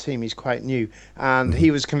member of the team, he's quite new, and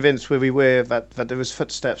he was convinced where we were that there was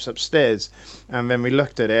footsteps upstairs, and then we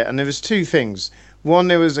looked at it, and there was two things. One,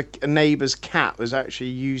 there was a neighbour's cat was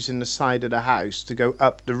actually using the side of the house to go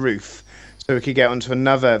up the roof so we could get onto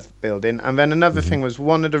another building. And then another thing was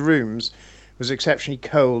one of the rooms was exceptionally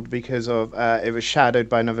cold because of it was shadowed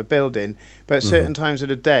by another building. But at certain times of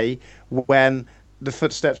the day, when the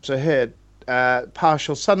footsteps are heard,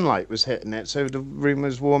 partial sunlight was hitting it, so the room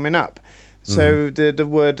was warming up. So the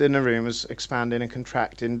wood in the room was expanding and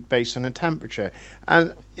contracting based on the temperature.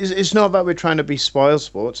 And it's not that we're trying to be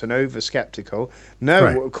spoilsports and over-skeptical. No,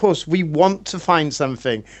 right. Of course, we want to find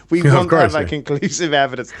something. We want to have conclusive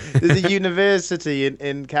evidence. There's a university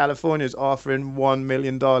in California is offering $1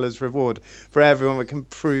 million reward for everyone that can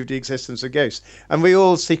prove the existence of ghosts. And we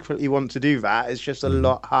all secretly want to do that. It's just a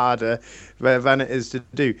lot harder than it is to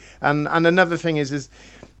do. And another thing is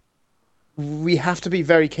we have to be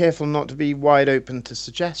very careful not to be wide open to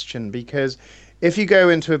suggestion, because if you go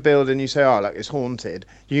into a building and you say, look, it's haunted,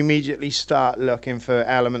 you immediately start looking for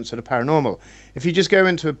elements of the paranormal. If you just go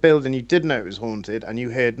into a building you did know it was haunted and you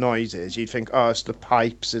heard noises, you'd think, it's the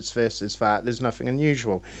pipes, it's this, it's that, there's nothing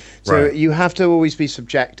unusual. So you have to always be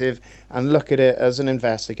subjective and look at it as an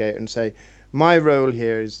investigator and say, my role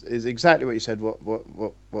here is exactly what you said. What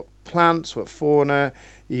plants, what fauna,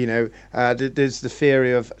 there's the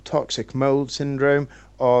theory of toxic mold syndrome,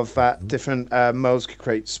 of that different molds could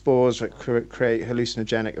create spores that create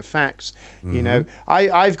hallucinogenic effects.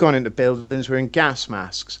 I've gone into buildings wearing gas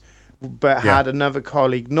masks, but had another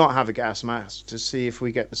colleague not have a gas mask to see if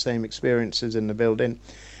we get the same experiences in the building.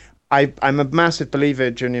 I'm a massive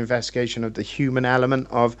believer during the investigation of the human element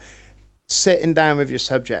of sitting down with your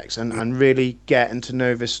subjects and really getting to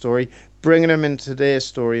know this story, bringing them into their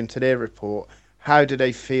story, into their report. How did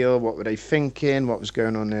they feel? What were they thinking? What was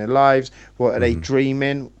going on in their lives? What are they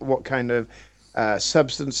dreaming? What kind of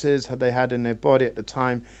substances had they had in their body at the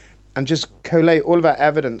time? And just collate all of that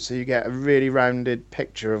evidence so you get a really rounded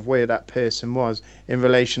picture of where that person was in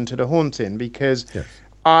relation to the haunting. Because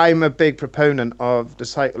I'm a big proponent of the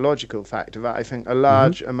psychological factor that I think a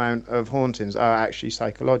large amount of hauntings are actually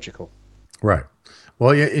psychological. Right.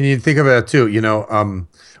 Well, and you think of it too,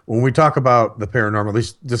 when we talk about the paranormal, at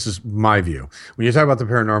least this is my view. When you talk about the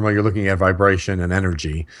paranormal, you're looking at vibration and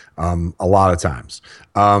energy a lot of times.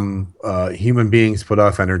 Human beings put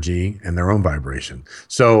off energy and their own vibration.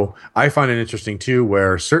 So I find it interesting too,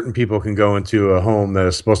 where certain people can go into a home that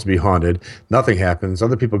is supposed to be haunted, nothing happens.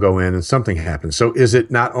 Other people go in and something happens. So is it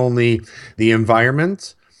not only the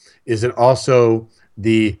environment, is it also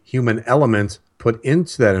the human element put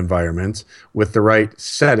into that environment with the right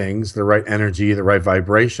settings, the right energy, the right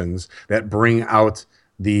vibrations that bring out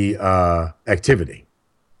the activity,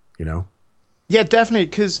 Yeah, definitely,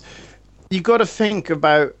 because you got to think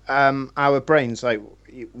about our brains. Like,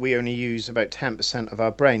 we only use about 10% of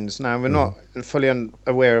our brains. Now, we're not fully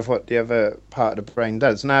aware of what the other part of the brain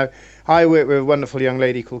does. Now, I work with a wonderful young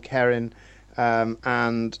lady called Karen,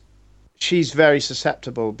 and she's very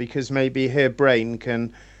susceptible because maybe her brain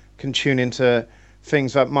can tune into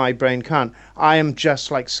things that my brain can't. I am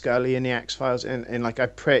just like Scully in the X-Files, in like I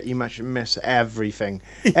pretty much miss everything.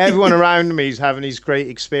 Everyone around me is having these great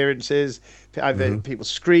experiences. I've had people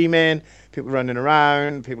screaming, people running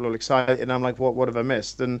around, people all excited, and I'm like, what have I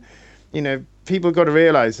missed? And people got to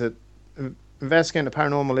realize that investigating the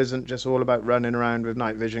paranormal isn't just all about running around with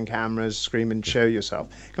night vision cameras, screaming, show yourself.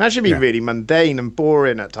 It can actually be really mundane and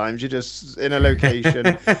boring at times. You're just in a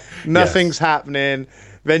location, nothing's happening.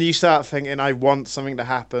 Then you start thinking, I want something to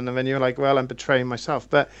happen. And then you're like, well, I'm betraying myself.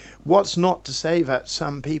 But what's not to say that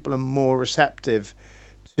some people are more receptive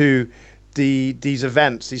to these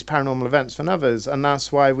events, these paranormal events than others. And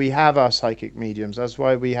that's why we have our psychic mediums. That's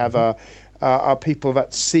why we have our people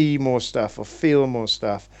that see more stuff or feel more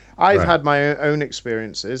stuff. I've had my own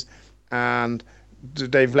experiences and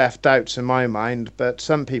they've left doubts in my mind. But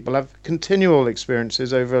some people have continual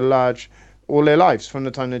experiences over a large all their lives, from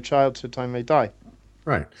the time they're a child to the time they die.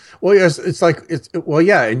 Right. Well, yes,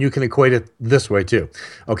 yeah, and you can equate it this way too.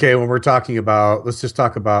 Okay, when we're talking about, let's just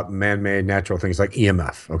talk about man-made natural things like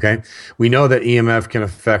EMF. Okay, we know that EMF can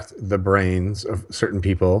affect the brains of certain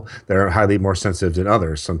people that are highly more sensitive than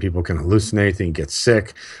others. Some people can hallucinate, they can get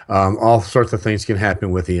sick. All sorts of things can happen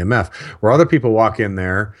with EMF. Where other people walk in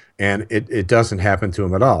there and it doesn't happen to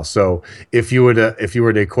them at all. So if you were to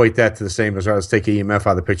equate that to the same as, let's take EMF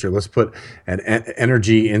out of the picture, let's put an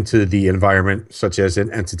energy into the environment, such as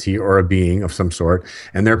an entity or a being of some sort,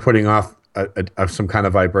 and they're putting off some kind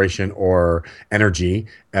of vibration or energy,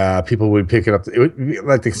 people would pick it up. It would be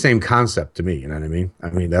like the same concept to me. You know what I mean?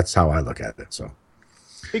 I mean, that's how I look at it. So.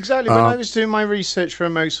 Exactly. When I was doing my research for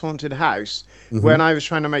A Most Haunted House, when I was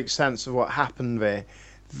trying to make sense of what happened there,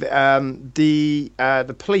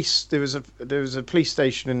 the police, there was a police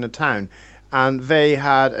station in the town, and they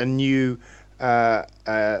had a new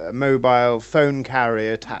mobile phone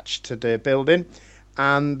carrier attached to their building,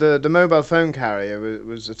 and the mobile phone carrier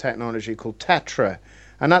was a technology called Tetra,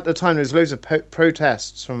 and at the time there was loads of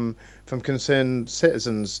protests from concerned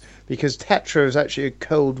citizens, because Tetra was actually a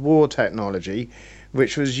Cold War technology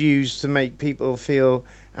which was used to make people feel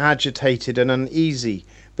agitated and uneasy.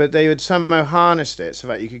 But they had somehow harnessed it so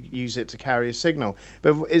that you could use it to carry a signal.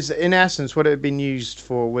 But in essence, what it had been used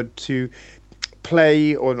for would to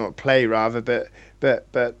play, or not play rather, but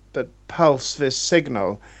pulse this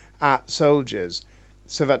signal at soldiers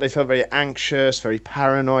so that they felt very anxious, very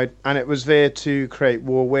paranoid, and it was there to create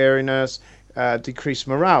war weariness, decrease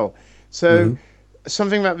morale. So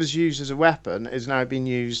something that was used as a weapon is now being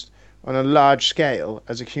used on a large scale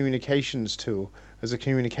as a communications tool, as a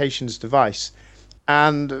communications device.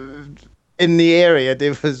 And in the area, there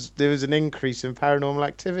was an increase in paranormal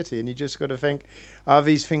activity, and you just got to think, are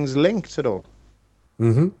these things linked at all?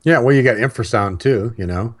 Mm-hmm. Yeah, well, you got infrasound too, you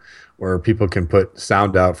know, where people can put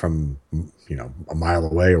sound out from, you know, a mile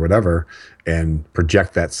away or whatever, and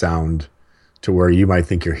project that sound to where you might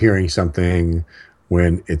think you're hearing something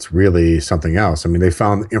when it's really something else. I mean, they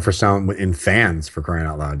found infrasound in fans, for crying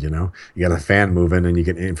out loud, you know. You got a fan moving and you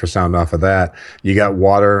get infrasound off of that. You got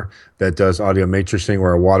water that does audio matrixing,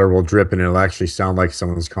 where water will drip and it'll actually sound like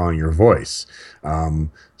someone's calling your voice.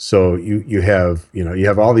 So you have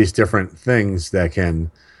all these different things that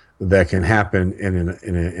can happen in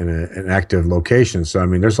an active location. So I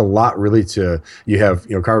mean, there's a lot really to. You have,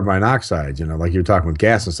 you know, carbon monoxide, you know, like you're talking with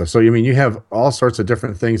gas and stuff. So I mean, you have all sorts of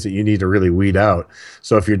different things that you need to really weed out.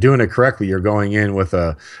 So if you're doing it correctly, you're going in with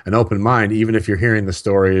an open mind, even if you're hearing the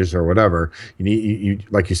stories or whatever. You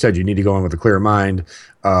like you said, you need to go in with a clear mind,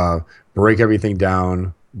 break everything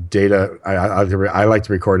down. Data. I like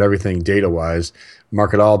to record everything data wise.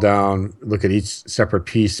 Mark it all down, look at each separate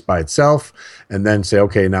piece by itself, and then say,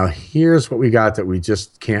 okay, now here's what we got that we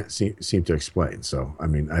just can't seem to explain. So, I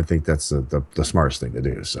mean, I think that's the smartest thing to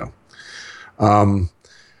do. So,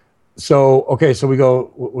 so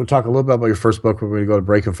we'll talk a little bit about your first book. We're going to go to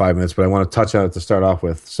break in 5 minutes, but I want to touch on it to start off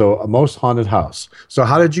with. So, A Most Haunted House. So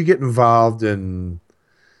how did you get involved in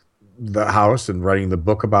the house and writing the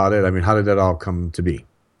book about it? I mean, how did that all come to be?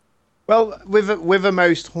 Well, with A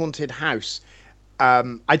Most Haunted House,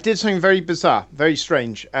 I did something very bizarre, very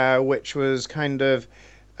strange, which was kind of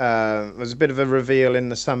was a bit of a reveal in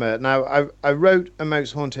the summer. Now, I wrote A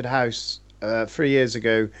Most Haunted House 3 years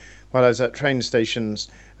ago while I was at train stations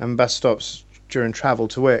and bus stops during travel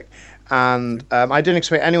to work, and I didn't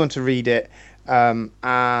expect anyone to read it. And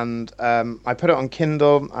I put it on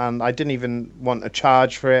Kindle, and I didn't even want a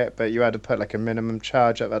charge for it, but you had to put like a minimum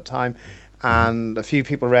charge at that time. And a few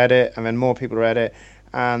people read it, and then more people read it.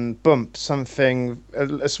 And boom,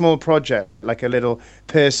 a small project, like a little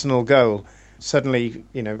personal goal. Suddenly,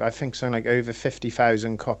 you know, I think something like over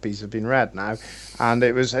 50,000 copies have been read now. And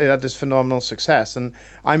it had this phenomenal success. And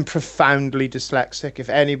I'm profoundly dyslexic. If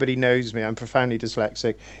anybody knows me, I'm profoundly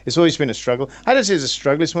dyslexic. It's always been a struggle. I don't say it's a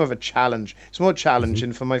struggle, it's more of a challenge. It's more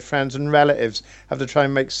challenging for my friends and relatives have to try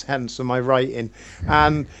and make sense of my writing.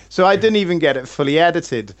 And so I didn't even get it fully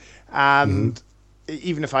edited. And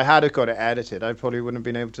even if I had got it edited, I probably wouldn't have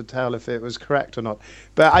been able to tell if it was correct or not.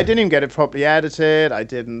 But I didn't even get it properly edited. I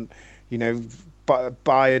didn't, you know,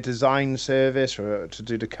 buy a design service or to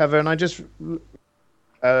do the cover, and I just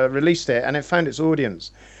released it, and it found its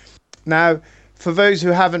audience. Now, for those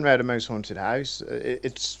who haven't read A Most Haunted House,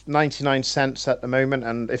 it's 99 cents at the moment,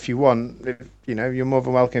 and if you want, you know, you're more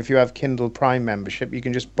than welcome. If you have Kindle Prime membership, you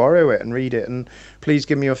can just borrow it and read it, and please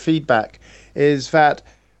give me your feedback. Is that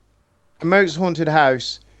A Most Haunted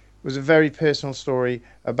House was a very personal story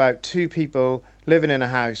about two people living in a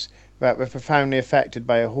house that were profoundly affected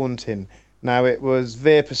by a haunting. Now, it was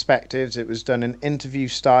their perspectives. It was done in interview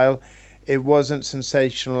style. it wasn't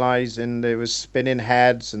sensationalized, and there was spinning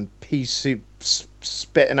heads and pea soup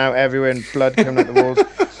spitting out everywhere and blood coming out the walls.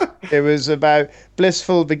 It was about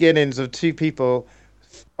blissful beginnings of two people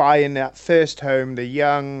buying that first home. They're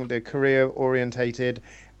young, they're career orientated,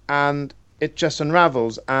 and it just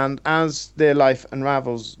unravels. And as their life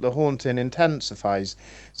unravels, the haunting intensifies.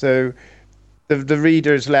 So the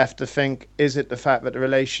reader is left to think, is it the fact that the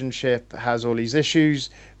relationship has all these issues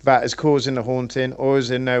that is causing the haunting, or is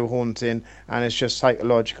there no haunting and it's just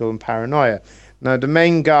psychological and paranoia? Now, the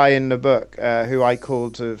main guy in the book, who I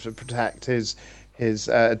called to protect his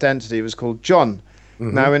identity, was called John.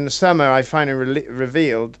 Mm-hmm. Now, in the summer, I finally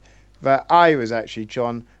revealed that I was actually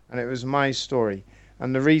John, and it was my story.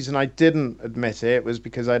 And the reason I didn't admit it was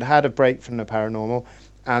because I'd had a break from the paranormal,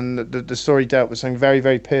 and the story dealt with something very,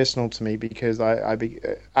 very personal to me, because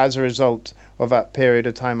as a result of that period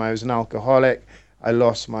of time, I was an alcoholic. I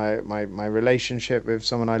lost my relationship with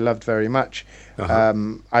someone I loved very much. Uh-huh.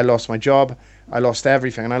 I lost my job. I lost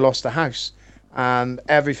everything, and I lost the house, and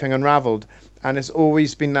everything unraveled. And it's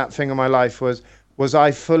always been that thing in my life, was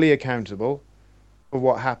I fully accountable for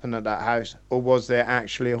what happened at that house, or was there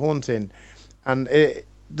actually a haunting? And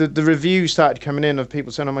the reviews started coming in of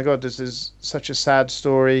people saying, oh my God, this is such a sad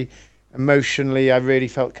story. Emotionally, I really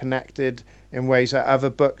felt connected in ways that other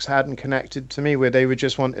books hadn't connected to me, where they were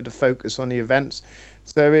just wanted to focus on the events.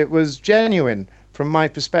 So it was genuine from my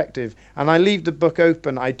perspective. And I leave the book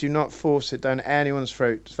open. I do not force it down anyone's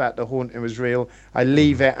throat that the haunting was real. I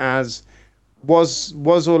leave it as, was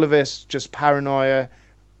all of this just paranoia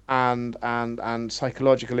and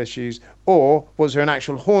psychological issues, or was there an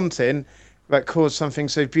actual haunting that caused something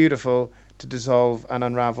so beautiful to dissolve and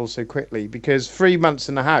unravel so quickly? Because 3 months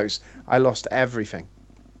in the house, I lost everything.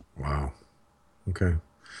 Wow. Okay. All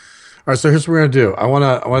right. So here's what we're gonna do.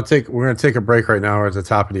 We're gonna take a break right now. We're at the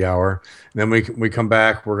top of the hour, and then we come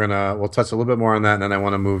back. We'll touch a little bit more on that, and then I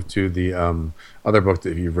want to move to the other book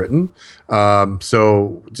that you've written.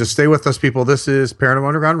 So just stay with us, people. This is Paranormal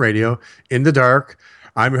Underground Radio in the dark.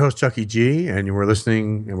 I'm your host, Chucky G, and we're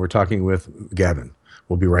listening and we're talking with Gavin.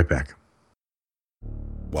 We'll be right back.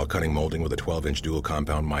 While cutting molding with a 12-inch dual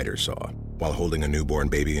compound miter saw, while holding a newborn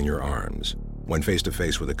baby in your arms, when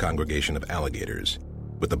face-to-face with a congregation of alligators,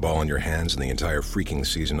 with the ball in your hands and the entire freaking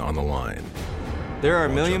season on the line. There are a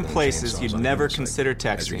million places you'd never consider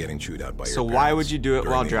texting, so why would you do it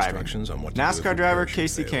while driving? NASCAR driver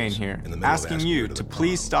Casey Kane here, asking you to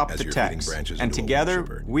please stop the text, and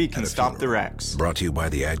together we can stop the wrecks. Brought to you by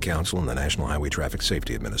the Ad Council and the National Highway Traffic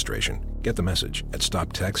Safety Administration. Get the message at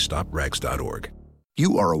stoptextstopwrecks.org.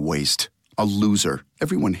 You are a waste. A loser.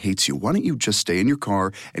 Everyone hates you. Why don't you just stay in your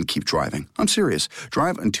car and keep driving? I'm serious.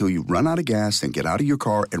 Drive until you run out of gas, then get out of your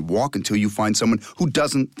car and walk until you find someone who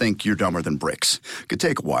doesn't think you're dumber than bricks. Could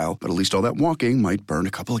take a while, but at least all that walking might burn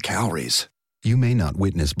a couple of calories. You may not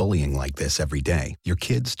witness bullying like this every day. Your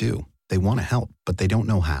kids do. They want to help, but they don't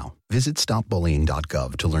know how. Visit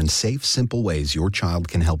stopbullying.gov to learn safe, simple ways your child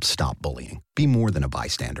can help stop bullying. Be more than a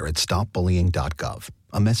bystander at stopbullying.gov.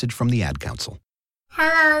 A message from the Ad Council.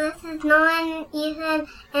 Hello, this is Noah and Ethan,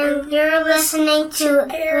 and you're listening to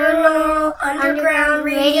Paranormal Underground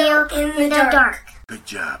Radio in the Dark. Good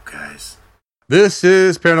job, guys. This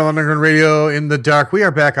is Paranormal Underground Radio in the Dark. We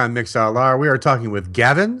are back on Mixlr. We are talking with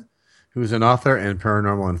Gavin, who's an author and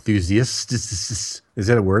paranormal enthusiast. Is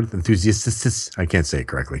that a word? Enthusiast? I can't say it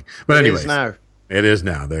correctly. But anyways. It is now. It is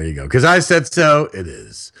now. There you go. Because I said so, it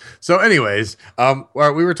is. So anyways, we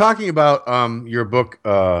were talking about your book,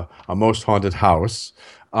 A Most Haunted House.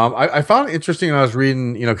 I found it interesting when I was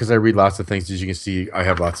reading, because I read lots of things. As you can see, I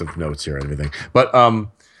have lots of notes here and everything. But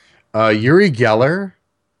Uri Geller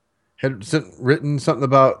had written something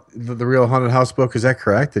about the real Haunted House book. Is that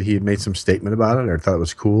correct? That he had made some statement about it or thought it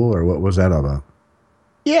was cool? Or what was that all about?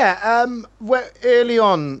 Yeah. Early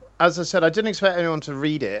on, as I said, I didn't expect anyone to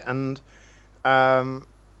read it. And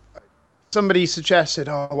somebody suggested,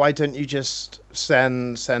 why don't you just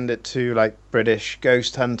send it to like British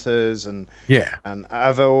ghost hunters and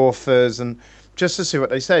other authors, and just to see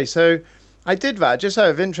what they say. So I did that just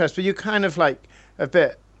out of interest, but you're kind of like a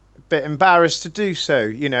bit embarrassed to do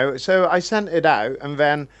so, So I sent it out, and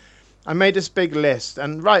then I made this big list,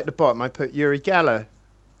 and right at the bottom I put Uri Geller.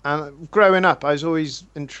 And growing up, I was always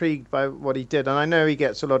intrigued by what he did, and I know he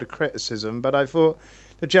gets a lot of criticism, but I thought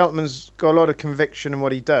the gentleman's got a lot of conviction in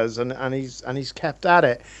what he does, and he's kept at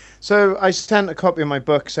it. So I sent a copy of my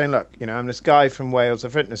book saying, look, I'm this guy from Wales,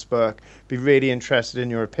 I've written this book, be really interested in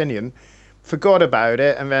your opinion. Forgot about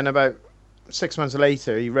it, and then about 6 months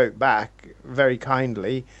later, he wrote back very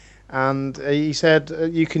kindly, and he said,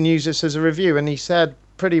 you can use this as a review. And he said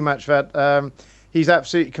pretty much that he's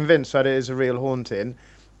absolutely convinced that it is a real haunting,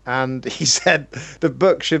 and he said the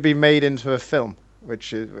book should be made into a film,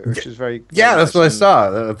 which is very yeah. That's nice. what I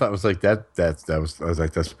saw. I thought it was like that. I was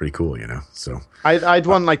like, that's pretty cool, So I'd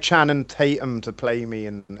want like Channing Tatum to play me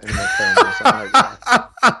in the film or something like that.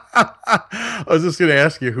 I was just going to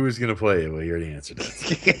ask you who's going to play it. Well, you already answered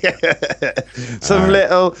it.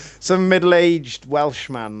 Some middle-aged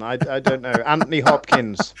Welshman. I don't know. Anthony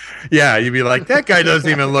Hopkins. Yeah, you'd be like, that guy doesn't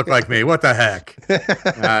even look like me. What the heck? I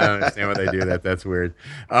don't understand why they do that. That's weird.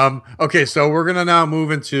 Okay, so we're going to now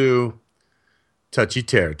move into touchy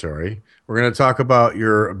territory. We're going to talk about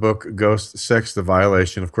your book, Ghost Sex, The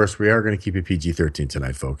Violation. Of course, we are going to keep it PG-13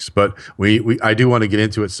 tonight, folks. But I do want to get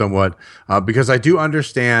into it somewhat because I do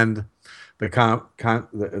understand wow,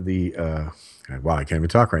 I can't even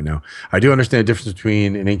talk right now. I do understand the difference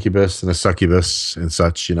between an incubus and a succubus and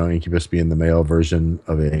such. Incubus being the male version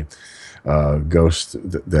of a ghost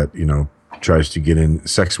that tries to get in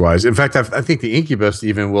sex-wise. In fact, I think the incubus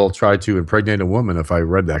even will try to impregnate a woman, if I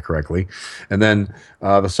read that correctly. And then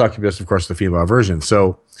the succubus, of course, the female version.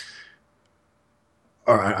 So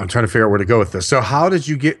I'm trying to figure out where to go with this. So how did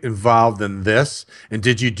you get involved in this? And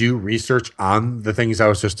did you do research on the things I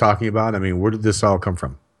was just talking about? I mean, where did this all come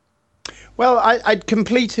from? Well, I'd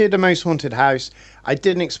completed A Most Haunted House. I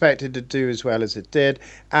didn't expect it to do as well as it did.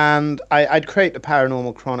 And I'd create the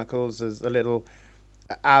Paranormal Chronicles as a little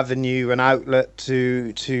avenue and outlet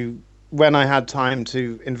to when I had time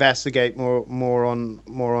to investigate more on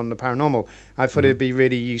the paranormal. I thought it'd be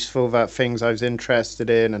really useful about things I was interested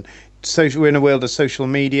in, and we're in a world of social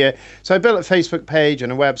media. So I built a Facebook page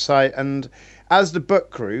and a website, and as the book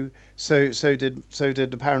grew, so did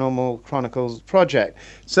the Paranormal Chronicles project.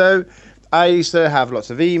 So I used to have lots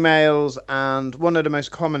of emails, and one of the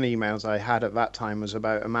most common emails I had at that time was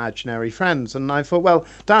about imaginary friends. And I thought, well,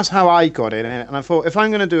 that's how I got in it. And I thought, if I'm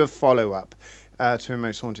going to do a follow-up to A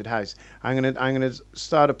Most Haunted House, I'm going to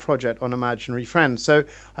start a project on imaginary friends. So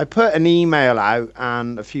I put an email out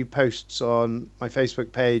and a few posts on my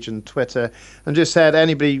Facebook page and Twitter, and just said,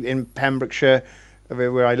 anybody in Pembrokeshire,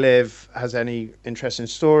 where I live, has any interesting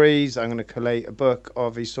stories, I'm going to collate a book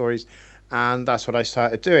of these stories. And that's what I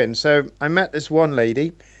started doing. So I met this one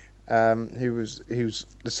lady who's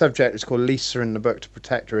the subject is called Lisa in the book, to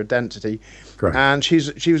protect her identity. Correct. And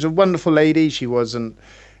she was a wonderful lady. She wasn't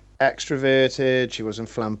extroverted. She wasn't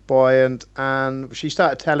flamboyant. And she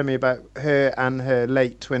started telling me about her and her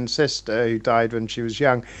late twin sister, who died when she was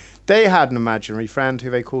young. They had an imaginary friend who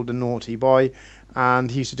they called the Naughty Boy. And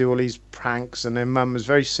he used to do all these pranks. And their mum was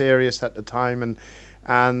very serious at the time.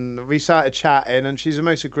 And we started chatting, and she's a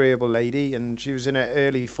most agreeable lady, and she was in her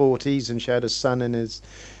early 40s, and she had a son in his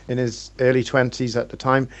early 20s at the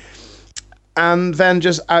time. And then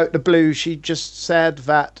just out the blue, she just said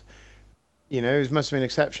that, it must have been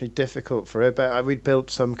exceptionally difficult for her, but we'd built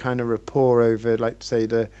some kind of rapport over, like, say,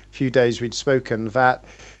 the few days we'd spoken, that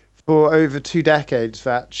for over 2 decades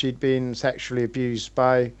that she'd been sexually abused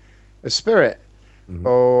by a spirit. Mm-hmm.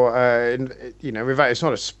 Or it's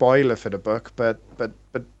not a spoiler for the book, but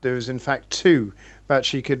there was in fact 2 that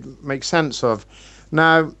she could make sense of.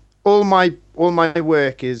 Now, all my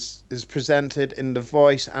work is presented in the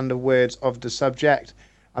voice and the words of the subject.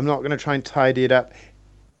 I'm not going to try and tidy it up.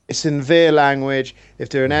 It's in their language. If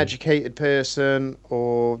they're an educated person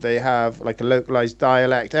or they have like a localized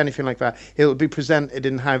dialect, anything like that, it'll be presented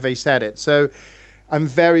in how they said it. So I'm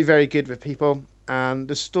very, very good with people. And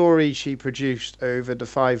the story she produced over the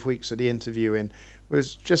 5 weeks of the interviewing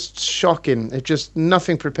was just shocking. It just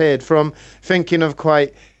nothing prepared, from thinking of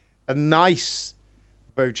quite a nice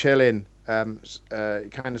Bo Chillin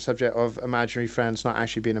kind of subject of imaginary friends not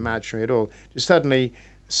actually being imaginary at all. Just suddenly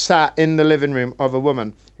sat in the living room of a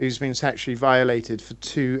woman who's been sexually violated for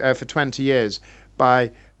 20 years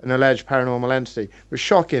by an alleged paranormal entity. It was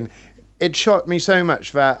shocking. It shocked me so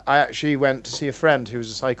much that I actually went to see a friend who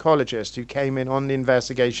was a psychologist who came in on the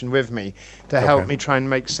investigation with me to help me try and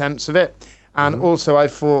make sense of it. And also I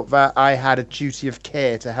thought that I had a duty of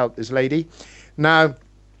care to help this lady. Now,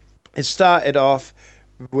 it started off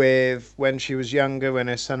with when she was younger, when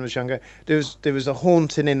her son was younger. There was a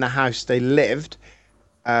haunting in the house they lived.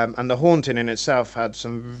 And the haunting in itself had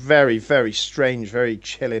some very, very strange, very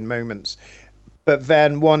chilling moments. But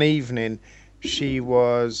then one evening, she'd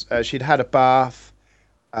had a bath.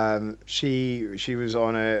 She was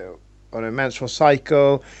on a menstrual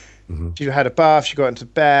cycle. Mm-hmm. She had a bath. She got into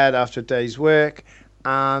bed after a day's work,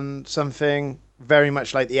 and something very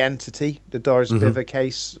much like The Entity, the Doris Biver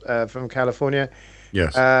case from California,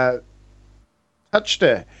 touched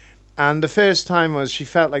her. And the first time was she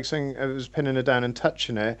felt like something was pinning her down and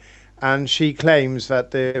touching her, and she claims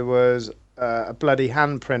that there was a bloody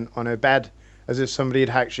handprint on her bed, as if somebody had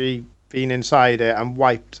actually been inside it and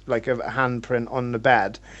wiped like a handprint on the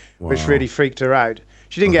bed, which Wow. really freaked her out.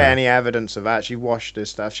 She didn't get any evidence of that. She washed her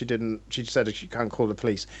stuff. She said she can't call the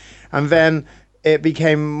police. And then it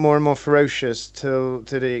became more and more ferocious to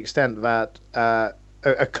the extent that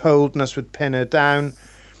a coldness would pin her down.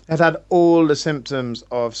 It had all the symptoms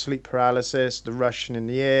of sleep paralysis, the rushing in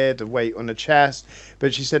the air, the weight on the chest.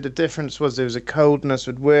 But she said the difference was there was a coldness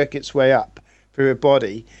would work its way up through her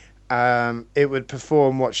body. It would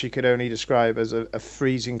perform what she could only describe as a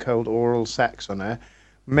freezing cold oral sex on her,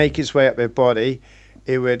 make its way up her body.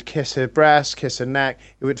 It would kiss her breast, kiss her neck.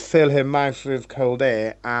 It would fill her mouth with cold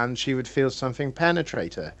air, and she would feel something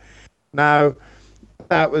penetrate her. Now,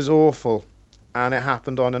 that was awful, and it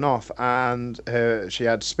happened on and off. And she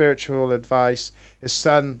had spiritual advice. His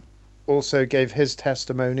son also gave his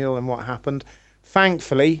testimonial and what happened.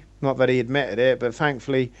 Thankfully, not that he admitted it, but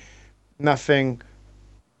thankfully, nothing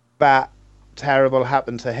that terrible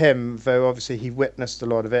happened to him, though obviously he witnessed a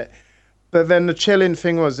lot of it. But then the chilling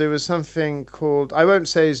thing was there was something called, I won't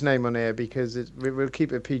say his name on air because we'll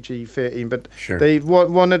keep it PG-13, but Sure.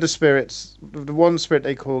 one of the spirits, the one spirit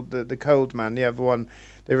they called the cold man, the other one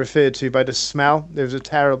they referred to by the smell. There was a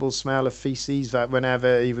terrible smell of feces that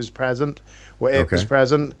whenever he was present, or it was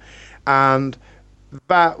present, and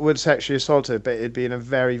that would sexually assault her, but it'd be in a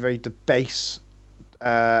very, very debased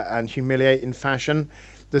and humiliating fashion.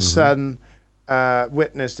 The son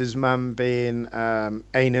witnessed his mum being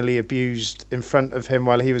anally abused in front of him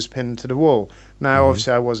while he was pinned to the wall. Now,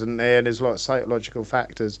 obviously, I wasn't there, and there's a lot of psychological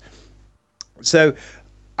factors. So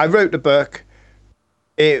I wrote the book.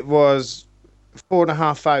 It was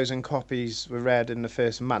 4,500 copies were read in the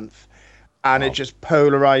first month, and it just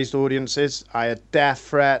polarized audiences. I had death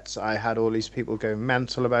threats. I had all these people going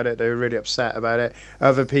mental about it. They were really upset about it.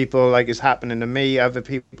 Other people, like, it's happening to me. Other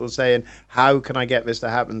people saying, how can I get this to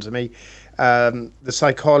happen to me? The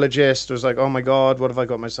psychologist was like, oh my God, what have I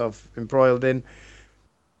got myself embroiled in?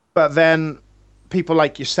 But then people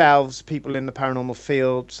like yourselves, people in the paranormal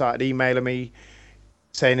field, started emailing me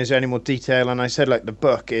saying, is there any more detail? And I said, like, the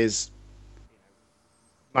book is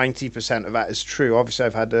 90% of that is true. Obviously,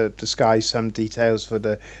 I've had to disguise some details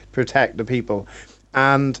for protect the people.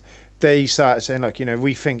 And they started saying, like,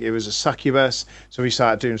 we think it was a succubus. So we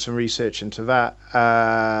started doing some research into that.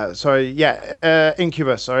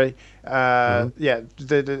 Incubus, sorry. Yeah,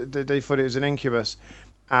 they thought it was an incubus.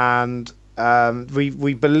 And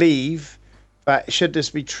we believe that should this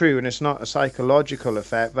be true, and it's not a psychological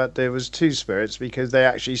effect, that there was two spirits because they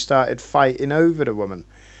actually started fighting over the woman.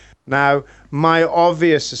 Now, my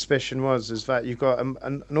obvious suspicion is that you've got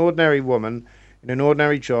an ordinary woman in an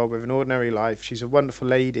ordinary job with an ordinary life. She's a wonderful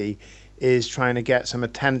lady, is trying to get some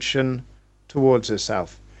attention towards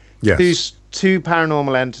herself. Yes. Two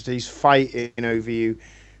paranormal entities fighting over you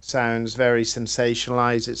sounds very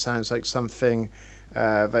sensationalized. It sounds like something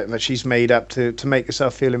that she's made up to make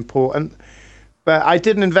herself feel important. But I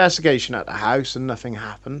did an investigation at the house and nothing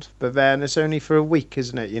happened. But then it's only for a week,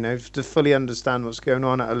 isn't it? To fully understand what's going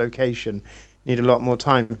on at a location, you need a lot more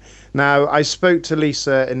time. Now, I spoke to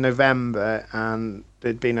Lisa in November, and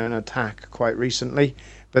there'd been an attack quite recently,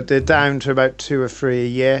 but they're down to about 2 or 3 a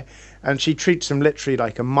year. And she treats them literally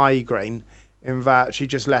like a migraine, in that she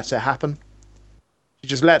just lets it happen. She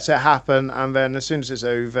just lets it happen, and then as soon as it's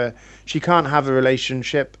over, she can't have a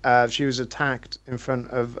relationship. She was attacked in front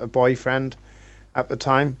of a boyfriend at the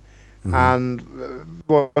time, and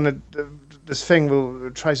this thing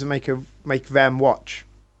will tries to make them watch.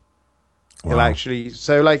 Wow. It'll actually,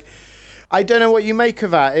 so like, I don't know what you make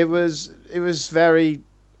of that. It was very.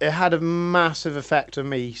 It had a massive effect on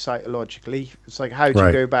me psychologically. It's like, how do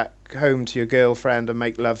you go back home to your girlfriend and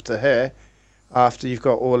make love to her after you've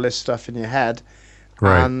got all this stuff in your head?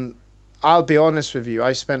 Right. And I'll be honest with you,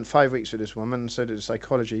 I spent 5 weeks with this woman, so did a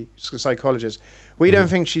psychologist. We don't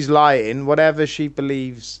think she's lying. Whatever she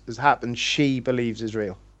believes has happened, she believes is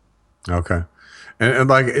real. Okay. And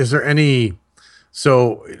like, is there any,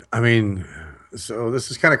 so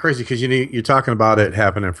this is kind of crazy because you're talking about it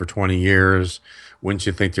happening for 20 years. Wouldn't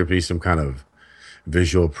you think there'd be some kind of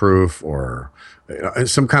visual proof or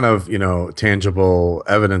some kind of tangible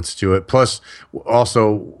evidence to it? Plus,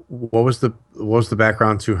 also, what was the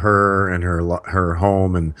background to her and her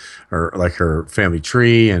home and her family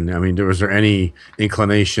tree? And I mean, was there any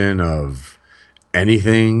inclination of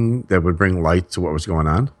anything that would bring light to what was going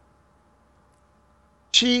on?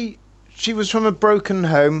 She was from a broken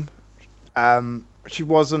home. She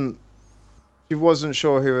wasn't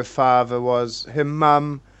sure who her father was. Her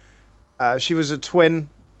mum, she was a twin,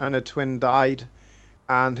 and her twin died.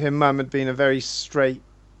 And her mum had been a very straight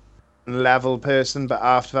and level person, but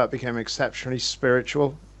after that became exceptionally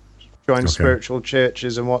spiritual, join spiritual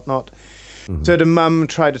churches and whatnot. So the mum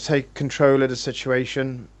tried to take control of the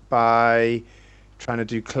situation by trying to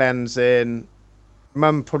do cleansing.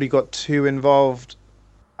 Mum probably got too involved,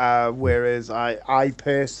 whereas I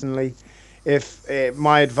personally,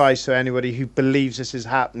 my advice to anybody who believes this is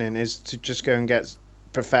happening is to just go and get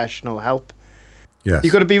professional help. Yes.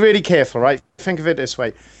 You've got to be really careful, right? Think of it this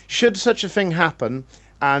way. Should such a thing happen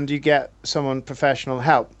and you get someone professional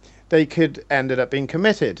help, they could end up being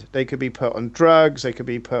committed. They could be put on drugs. They could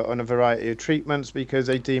be put on a variety of treatments because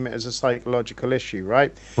they deem it as a psychological issue,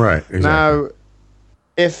 right? Right, exactly. Now,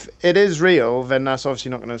 if it is real, then that's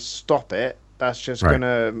obviously not going to stop it. That's just going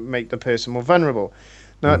to make the person more vulnerable.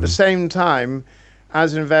 Now, at the same time,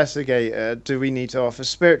 as an investigator, do we need to offer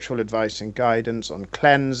spiritual advice and guidance on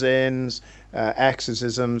cleansings,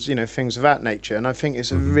 exorcisms, things of that nature? And I think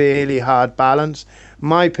it's a really hard balance.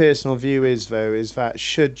 My personal view is that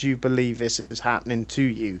should you believe this is happening to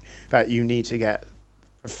you, that you need to get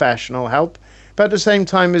professional help. But at the same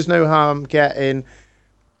time, there's no harm getting,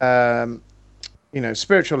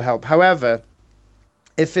 spiritual help. However,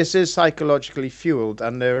 if this is psychologically fueled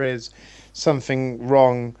and there is something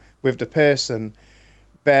wrong with the person,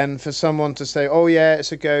 then for someone to say, oh yeah,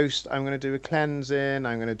 it's a ghost, I'm going to do a cleansing,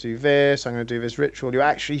 I'm going to do this, I'm going to do this ritual, you're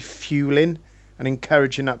actually fueling and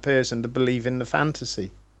encouraging that person to believe in the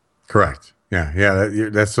fantasy. Correct. Yeah,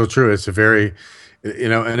 that's so true. It's a very,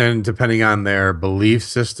 and then depending on their belief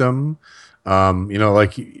system,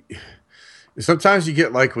 like sometimes you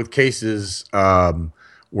get like with cases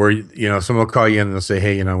where someone will call you in and they'll say,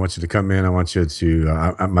 hey, I want you to come in. I want you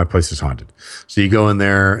to my place is haunted. So you go in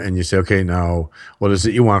there and you say, okay, now what is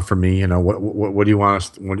it you want from me? What do you want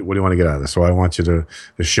us? What do you want to get out of this? So I want you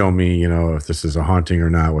to show me, if this is a haunting or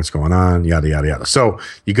not, what's going on, yada yada yada. So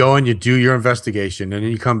you go and you do your investigation, and then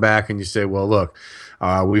you come back and you say, well, look,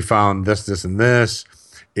 we found this, this, and this.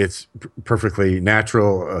 It's perfectly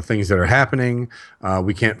natural things that are happening.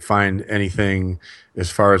 We can't find anything as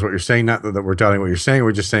far as what you're saying. Not that we're doubting what you're saying.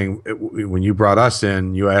 We're just saying when you brought us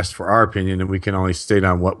in, you asked for our opinion, and we can only state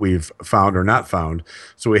on what we've found or not found.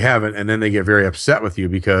 So we haven't. And then they get very upset with you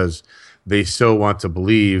because they so want to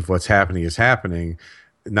believe what's happening is happening.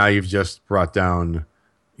 Now you've just brought down,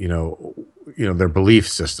 their belief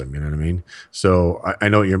system. You know what I mean? So I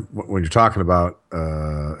know when you're talking about,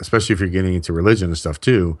 especially if you're getting into religion and stuff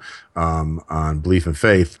too, on belief and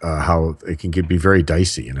faith, how it can be very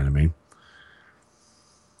dicey. You know what I mean?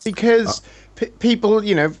 Because people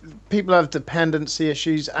have dependency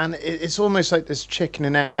issues, and it's almost like this chicken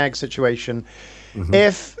and egg situation.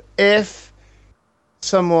 If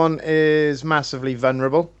someone is massively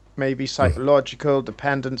vulnerable, maybe psychological,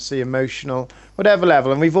 dependency, emotional, whatever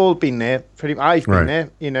level, and we've all been there. I've been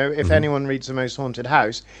there. If anyone reads The Most Haunted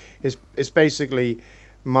House, it's basically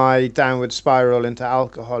my downward spiral into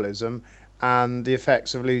alcoholism and the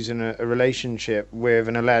effects of losing a relationship with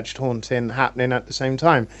an alleged haunting happening at the same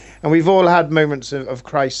time. And we've all had moments of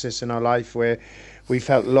crisis in our life where we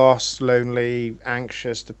felt lost, lonely,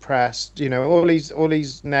 anxious, depressed, all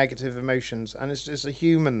these negative emotions, and it's just a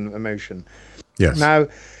human emotion. Yes. Now,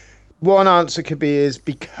 one answer could be is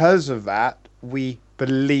because of that, we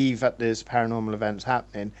believe that there's paranormal events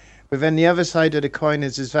happening. But then the other side of the coin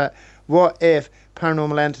is that what if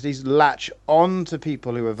paranormal entities latch on to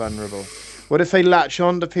people who are vulnerable? What if they latch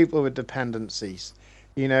on to people with dependencies?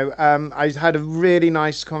 I had a really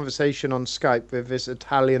nice conversation on Skype with this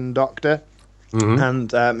Italian doctor,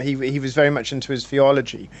 and he was very much into his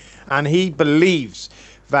theology, and he believes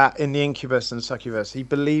that in the incubus and succubus, he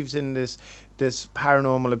believes in this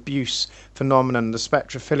paranormal abuse phenomenon, the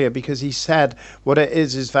spectrophilia, because he said what it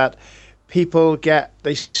is that people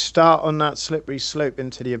they start on that slippery slope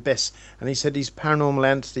into the abyss, and he said these paranormal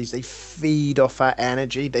entities, they feed off that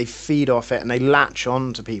energy, they feed off it, and they latch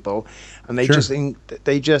on to people, and they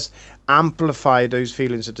just amplify those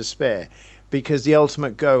feelings of despair, because the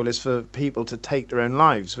ultimate goal is for people to take their own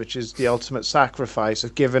lives, which is the ultimate sacrifice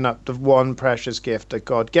of giving up the one precious gift that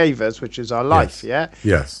God gave us, which is our life.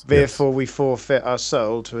 Yes. Therefore, we forfeit our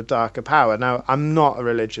soul to a darker power. Now, I'm not a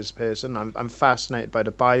religious person. I'm fascinated by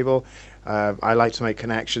the Bible. I like to make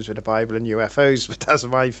connections with the Bible and UFOs, but that's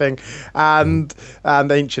my thing, and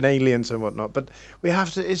ancient aliens and whatnot. But we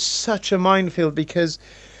have to. It's such a minefield because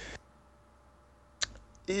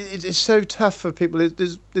it's so tough for people.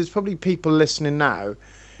 There's probably people listening now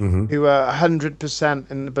who are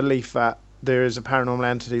 100% in the belief that there is a paranormal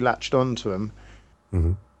entity latched onto them,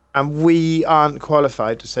 and we aren't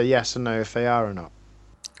qualified to say yes or no if they are or not.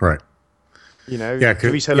 Right.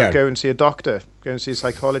 Do we say, look, go and see a doctor, go and see a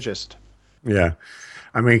psychologist? Yeah.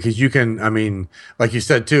 I mean, because you can, I mean, like you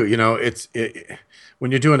said too,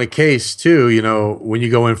 when you're doing a case too, when you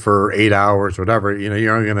go in for 8 hours or whatever,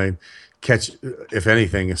 you're only going to catch, if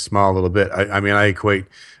anything, a small little bit. I mean, I equate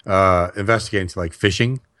investigating to like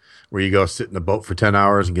fishing, where you go sit in the boat for 10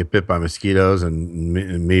 hours and get bit by mosquitoes, and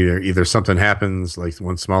maybe either something happens, like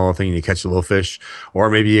one small little thing, and you catch a little fish, or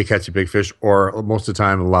maybe you catch a big fish, or most of the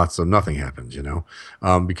time, lots of nothing happens,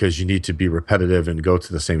 because you need to be repetitive and go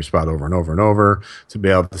to the same spot over and over and over to be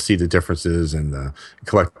able to see the differences and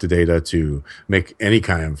collect the data to make any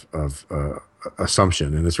kind of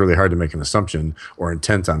assumption. And it's really hard to make an assumption or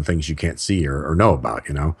intent on things you can't see or know about,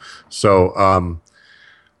 So,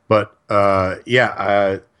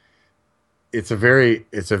 it's a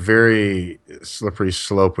very slippery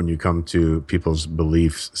slope when you come to people's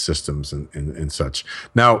belief systems and such.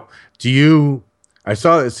 Now, I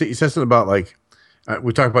saw you said something about like,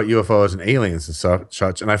 we talk about UFOs and aliens and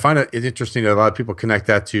such, and I find it interesting that a lot of people connect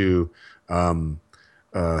that to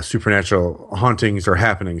supernatural hauntings or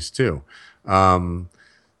happenings too.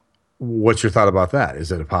 What's your thought about that?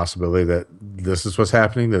 Is it a possibility that this is what's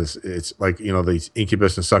happening? It's like, these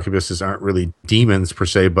incubus and succubuses aren't really demons per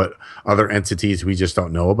se, but other entities we just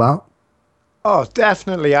don't know about? Oh,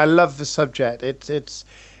 definitely. I love the subject. It's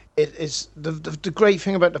the great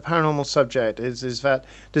thing about the paranormal subject is that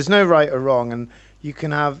there's no right or wrong, and you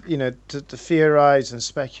can have, to theorize and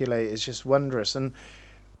speculate is just wondrous. And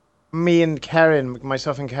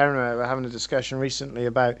myself and Karen were having a discussion recently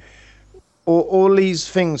about all these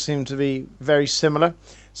things seem to be very similar.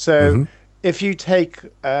 So if you take,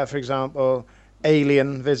 for example,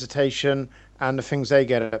 alien visitation and the things they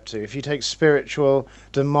get up to, if you take spiritual,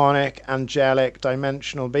 demonic, angelic,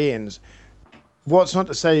 dimensional beings, what's not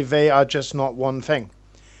to say they are just not one thing?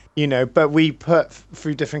 But we put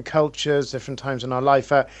through different cultures, different times in our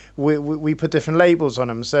life, we put different labels on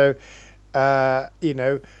them. So,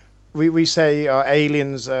 we say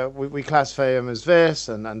aliens, we classify them as this,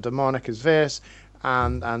 and demonic as this,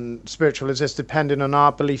 and spiritual as this, depending on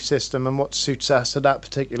our belief system and what suits us at that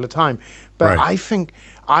particular time. But right.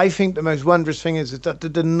 I think the most wondrous thing is that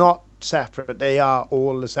they're not separate; they are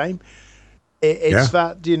all the same. It's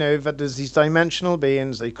that that there's these dimensional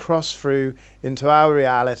beings. They cross through into our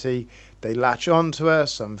reality. They latch onto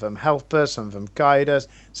us. Some of them help us. Some of them guide us.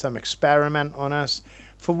 Some experiment on us.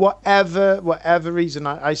 For whatever reason,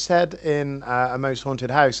 I said in A Most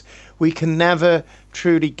Haunted House, we can never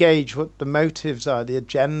truly gauge what the motives are, the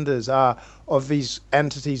agendas are of these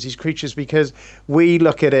entities, these creatures, because we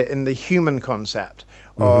look at it in the human concept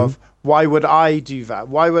of why would I do that?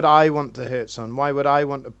 Why would I want to hurt someone? Why would I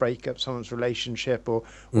want to break up someone's relationship or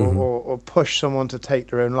push someone to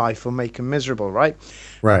take their own life or make them miserable, right?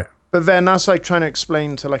 Right. But then that's like trying to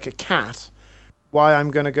explain to like a cat why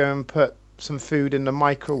I'm going to go and put some food in the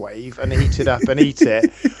microwave and heat it up and eat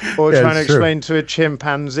it, or trying to explain to a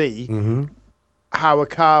chimpanzee how a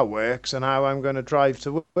car works and how I'm going to drive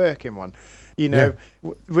to work in one.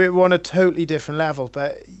 We're on a totally different level,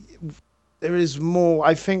 but there is more.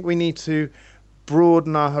 I think we need to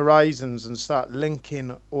broaden our horizons and start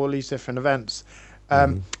linking all these different events.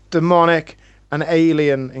 Demonic and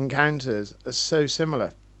alien encounters are so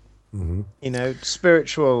similar.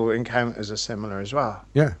 Spiritual encounters are similar as well.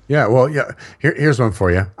 Yeah. Well, yeah. Here's one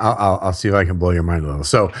for you. I'll see if I can blow your mind a little.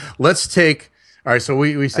 So let's take. All right. So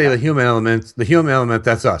we say the human element. The human element,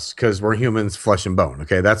 that's us, because we're humans, flesh and bone.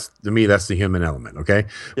 Okay. That's the human element. Okay.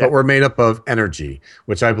 Yeah. But we're made up of energy,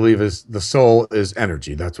 which I believe is the soul is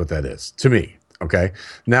energy. That's what that is to me. Okay.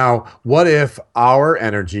 Now, what if our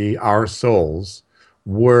energy, our souls,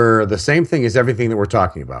 were the same thing as everything that we're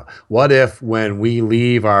talking about? What if when we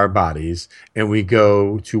leave our bodies and we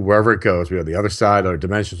go to wherever it goes, we go to the other side or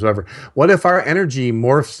dimensions, whatever, what if our energy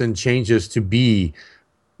morphs and changes to be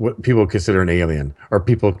what people consider an alien, or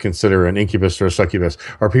people consider an incubus or a succubus,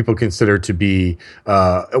 or people consider to be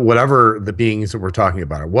whatever the beings that we're talking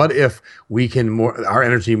about are? What if we can our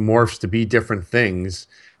energy morphs to be different things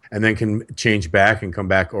and then can change back and come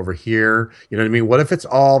back over here? You know what I mean? What if it's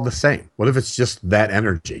all the same? What if it's just that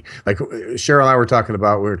energy? Like Cheryl and I were talking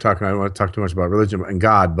about, I don't want to talk too much about religion and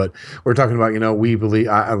God, but we're talking about, we believe,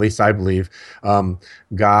 at least I believe,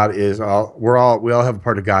 God is we all have a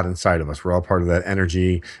part of God inside of us. We're all part of that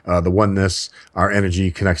energy, the oneness. Our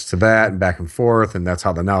energy connects to that and back and forth, and that's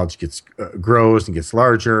how the knowledge grows and gets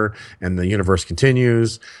larger, and the universe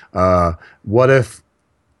continues. What if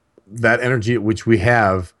that energy which we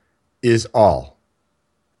have is all?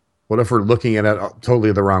 What if we're looking at it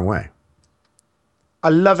totally the wrong way? I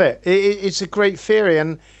love it. It's a great theory,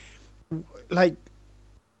 and like,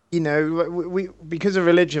 we because of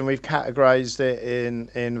religion, we've categorized it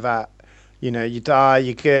in that You die,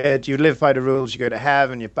 you're good, you live by the rules, you go to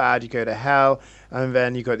heaven, you're bad, you go to hell. And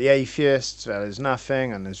then you've got the atheists, well, there's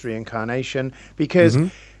nothing, and there's reincarnation. Because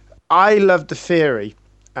I love the theory,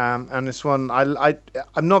 and this one,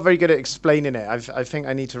 I'm not very good at explaining it. I think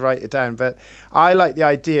I need to write it down. But I like the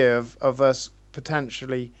idea of us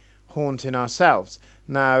potentially haunting ourselves.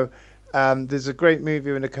 Now, there's a great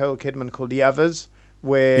movie with Nicole Kidman called The Others,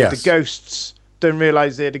 where the ghosts don't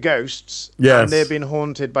realize they're the ghosts, and they're being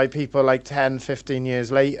haunted by people like 10, 15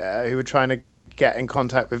 years later who are trying to get in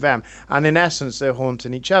contact with them. And in essence, they're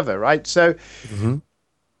haunting each other, right? So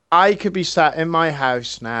I could be sat in my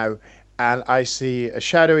house now and I see a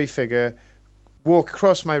shadowy figure walk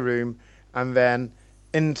across my room and then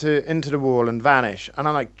into the wall and vanish. And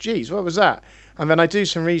I'm like, geez, what was that? And then I do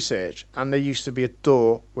some research, and there used to be a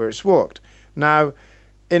door where it's walked. Now,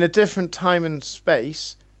 in a different time and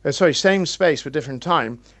space, same space but different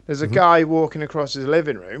time, there's a guy walking across his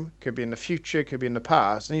living room, could be in the future, could be in the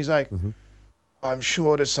past, and he's like, I'm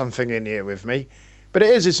sure there's something in here with me. But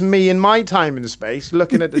it's me in my time and space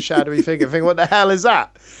looking at the shadowy figure thinking, what the hell is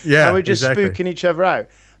that? Yeah, and we're just spooking each other out.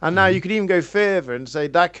 And now you could even go further and say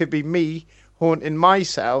that could be me haunting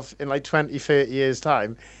myself in like 20, 30 years'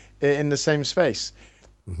 time in the same space.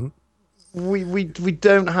 We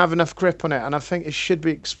don't have enough grip on it, and I think it should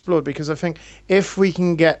be explored, because I think if we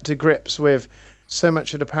can get to grips with so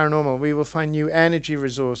much of the paranormal, we will find new energy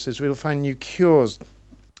resources, we will find new cures,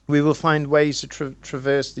 we will find ways to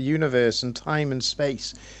traverse the universe and time and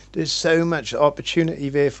space. There's so much opportunity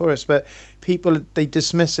there for us, but people, they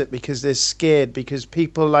dismiss it because they're scared, because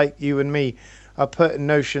people like you and me are putting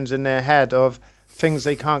notions in their head of things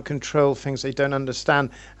they can't control, things they don't understand,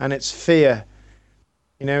 and it's fear.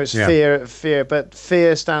 It's fear, but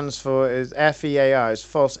fear stands for FEAR, is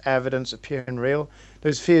false evidence appearing real.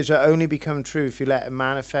 Those fears will only become true if you let it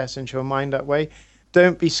manifest into your mind that way.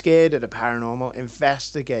 Don't be scared of the paranormal.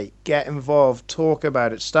 Investigate, get involved, talk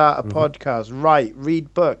about it, start a podcast, write,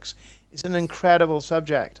 read books. It's an incredible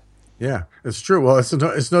subject. Yeah, it's true. Well,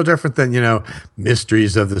 it's no different than,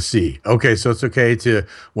 mysteries of the sea. Okay, so it's okay to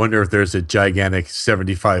wonder if there's a gigantic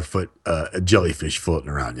 75-foot jellyfish floating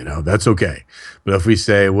around, that's okay. But if we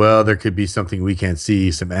say, well, there could be something we can't see,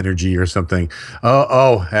 some energy or something,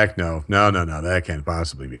 oh, heck no, that can't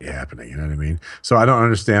possibly be happening. You know what I mean? So I don't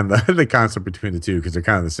understand the concept between the two, because they're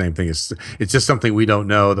kind of the same thing. It's just something we don't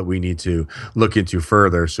know that we need to look into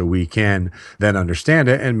further so we can then understand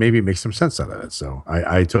it and maybe make some sense out of it. So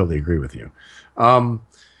I totally agree with you. The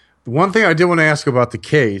one thing I did want to ask about the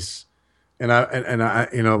case, and I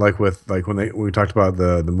when we talked about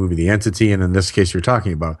the movie The Entity, and in this case you're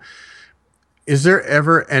talking about, is there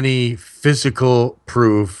ever any physical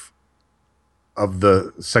proof of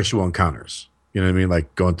the sexual encounters? You know what I mean?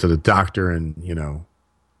 Like going to the doctor and,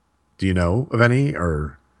 do you know of any?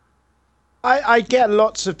 Or I get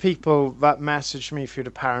lots of people that message me through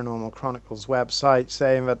the Paranormal Chronicles website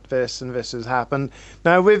saying that this and this has happened.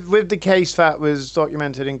 Now, with the case that was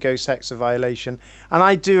documented in Ghost Sex Violation, and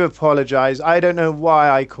I do apologize, I don't know why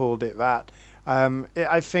I called it that.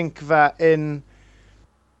 I think that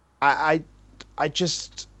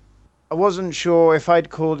I wasn't sure if I'd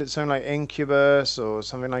called it something like Incubus or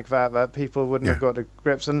something like that people wouldn't have got the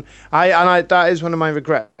grips. And I that is one of my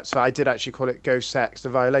regrets. I did actually call it Ghost Sex, The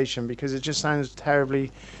Violation, because it just sounds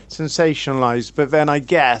terribly sensationalized. But then I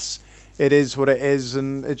guess it is what it is.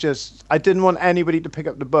 And I didn't want anybody to pick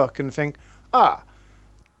up the book and think,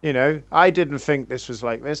 I didn't think this was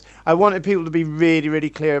like this. I wanted people to be really, really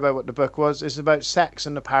clear about what the book was. It's about sex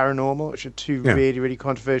and the paranormal, which are two really, really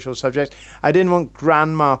controversial subjects. I didn't want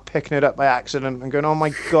grandma picking it up by accident and going, "Oh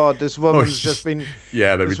my God, this woman's just been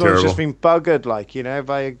that'd be terrible. Just been buggered,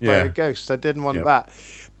 by a ghost." I didn't want that.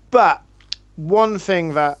 But one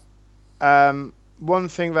thing that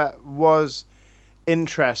was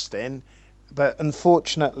interesting, but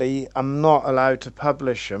unfortunately I'm not allowed to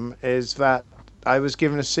publish them, is that I was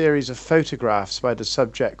given a series of photographs by the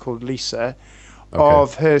subject called Lisa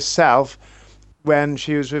of herself when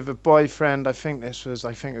she was with a boyfriend. I think it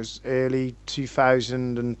was early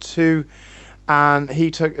 2002, and he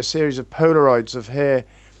took a series of Polaroids of her.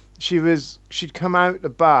 She'd come out the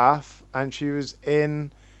bath and she was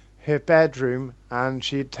in her bedroom, and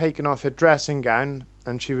she had taken off her dressing gown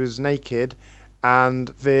and she was naked,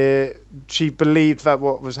 and she believed that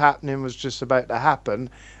what was happening was just about to happen.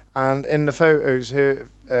 And in the photos, her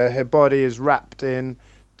body is wrapped in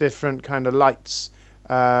different kind of lights,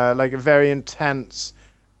 like a very intense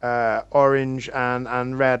orange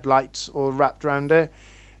and red lights all wrapped around her.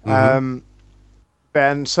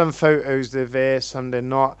 Then some photos they're there, some they're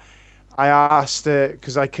not. I asked her,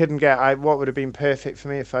 because I couldn't get what would have been perfect for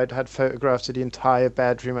me if I'd had photographs of the entire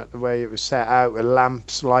bedroom at the way it was set out, with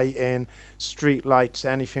lamps, lighting, street lights,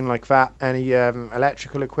 anything like that, any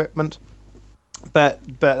electrical equipment. But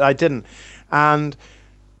I didn't. And,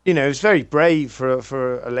 you know, it was very brave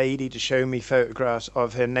for a lady to show me photographs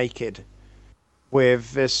of her naked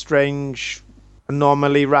with this strange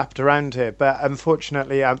anomaly wrapped around her. But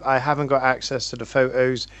unfortunately, I haven't got access to the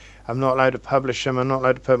photos. I'm not allowed to publish them. I'm not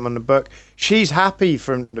allowed to put them on the book. She's happy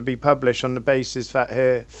for them to be published on the basis that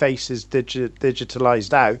her face is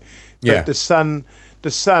digitalized out. But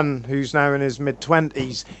the son, who's now in his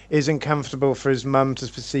mid-20s, isn't comfortable for his mum to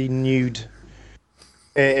be seen nude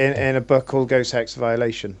in a book called Ghost Sex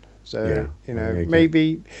Violation. So, you know,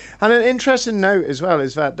 maybe... And an interesting note as well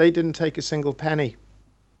is that they didn't take a single penny.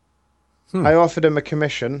 I offered him a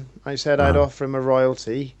commission. I said I'd offer him a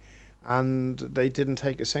royalty. And they didn't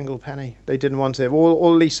take a single penny. They didn't want it.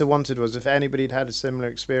 All Lisa wanted was, if anybody had a similar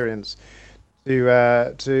experience, she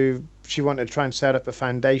wanted to try and set up a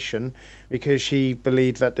foundation because she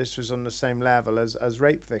believed that this was on the same level as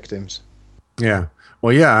rape victims. Yeah.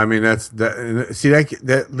 Well, yeah. I mean,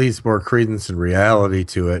 that leads more credence and reality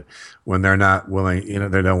to it when they're not willing. You know,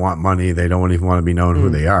 they don't want money. They don't even want to be known who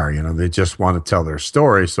they are. You know, they just want to tell their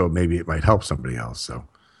story, so maybe it might help somebody else. So.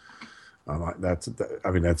 That's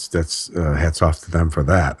hats off to them for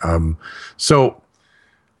that. So,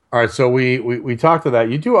 all right. So we talked to that.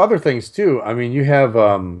 You do other things too. I mean, you have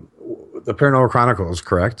the Paranormal Chronicles,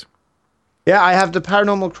 correct? Yeah, I have the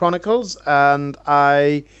Paranormal Chronicles, and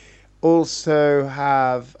I also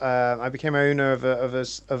have. I became owner of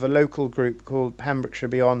a local group called Pembrokeshire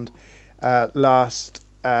Beyond last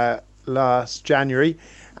January,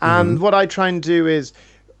 and what I try and do is.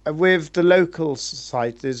 With the local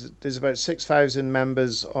site, there's about 6,000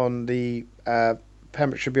 members on the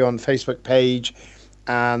Pembrokeshire Beyond Facebook page,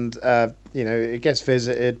 and you know, it gets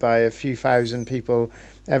visited by a few thousand people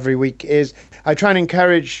every week. I try and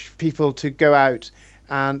encourage people to go out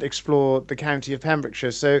and explore the county of Pembrokeshire.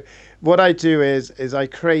 So what I do is I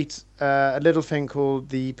create a little thing called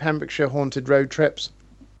the Pembrokeshire Haunted Road Trips.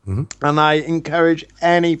 And I encourage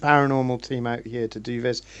any paranormal team out here to do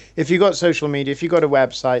this. If you've got social media, if you've got a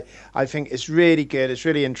website, I think it's really good. It's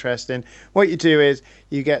really interesting. What you do is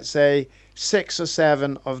you get, say, 6 or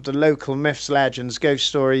 7 of the local myths, legends, ghost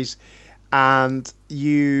stories, and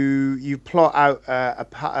you plot out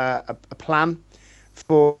a plan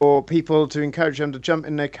for people to encourage them to jump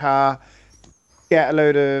in their car, get a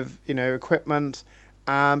load of equipment,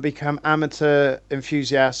 and become amateur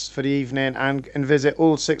enthusiasts for the evening and visit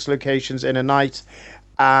all 6 locations in a night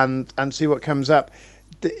and see what comes up.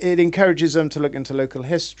 It encourages them to look into local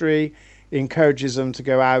history, it encourages them to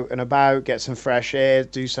go out and about, get some fresh air,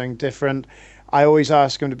 do something different. I always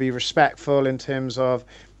ask them to be respectful in terms of,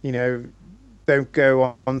 don't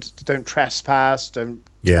go on, don't trespass, don't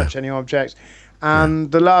touch any objects.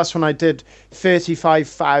 And the last one I did,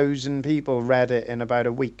 35,000 people read it in about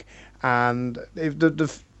a week. And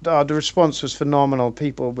the response was phenomenal.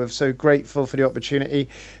 People were so grateful for the opportunity.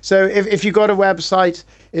 So if you've got a website,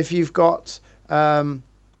 if you've got a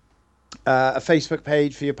Facebook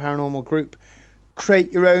page for your paranormal group,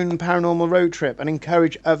 create your own paranormal road trip and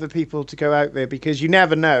encourage other people to go out there, because you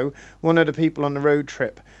never know, one of the people on the road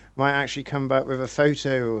trip might actually come back with a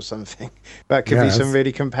photo or something. That could be some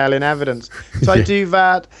really compelling evidence. So I do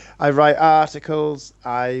that. I write articles.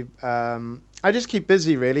 I just keep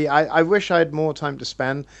busy, really. I wish I had more time to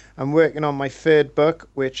spend. I'm working on my 3rd book,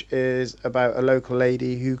 which is about a local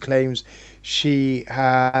lady who claims she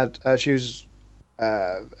was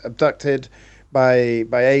abducted by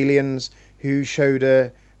aliens who showed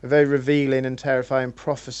her a very revealing and terrifying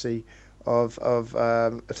prophecy of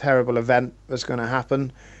a terrible event that's going to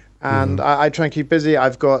happen. And I try and keep busy.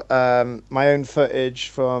 I've got my own footage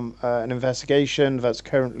from an investigation that's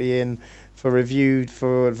currently in for review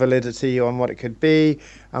for validity on what it could be.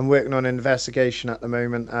 I'm working on an investigation at the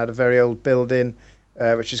moment at a very old building,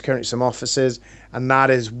 which is currently some offices, and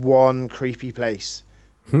that is one creepy place.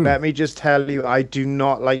 Let me just tell you, I do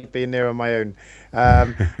not like being there on my own.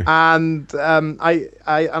 And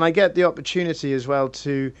I get the opportunity as well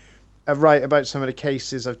to write about some of the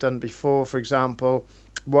cases I've done before. For example,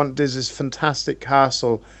 there's this fantastic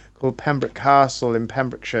castle called Pembroke Castle in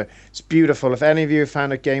Pembrokeshire. It's beautiful. If any of you have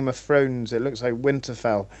found a Game of Thrones, it looks like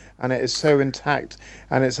Winterfell, and it is so intact,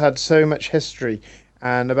 and it's had so much history.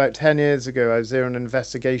 And about 10 years ago, I was there on an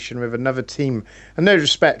investigation with another team. And no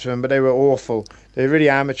respect to them, but they were awful. They were really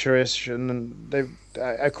amateurish. And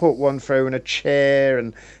I caught one throwing a chair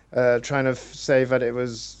and trying to say that it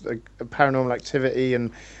was a paranormal activity. And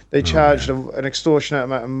they charged an extortionate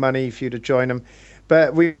amount of money for you to join them.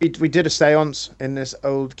 But we did a seance in this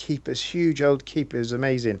old keep, this huge old keep. It was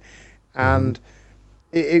amazing. And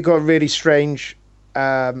it got really strange.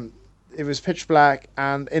 It was pitch black.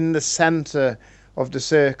 And in the center of the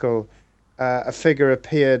circle, a figure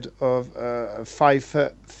appeared of a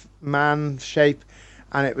 5-foot man shape,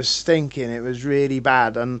 and it was stinking. It was really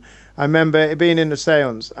bad. And I remember it being in the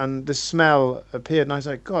seance, and the smell appeared, and I was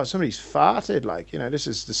like, God, somebody's farted. Like, this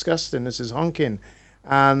is disgusting. This is honking.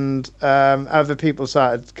 And other people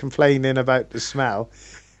started complaining about the smell.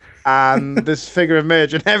 And this figure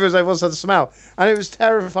emerged, and everyone was like, what's that smell? And it was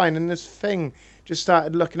terrifying. And this thing just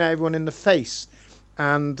started looking at everyone in the face.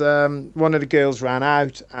 And one of the girls ran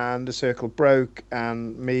out, and the circle broke,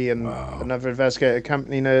 and me and another investigator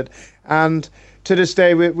accompanied it. And to this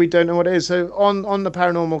day, we don't know what it is. So on the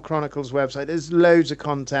Paranormal Chronicles website, there's loads of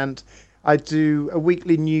content. I do a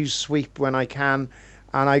weekly news sweep when I can,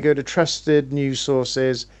 and I go to trusted news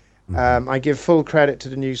sources. I give full credit to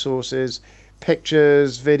the news sources,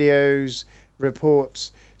 pictures, videos,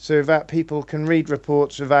 reports, so that people can read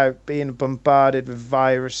reports without being bombarded with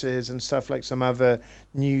viruses and stuff like some other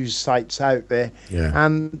news sites out there. Yeah.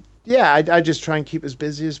 And I just try and keep as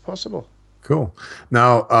busy as possible. Cool.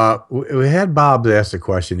 Now, we had Bob ask a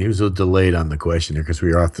question. He was a little delayed on the question here because we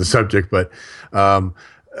were off the subject, but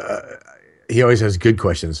he always has good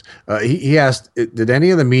questions. He asked, did any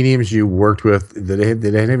of the mediums you worked with, did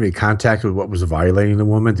they have any contact with what was violating the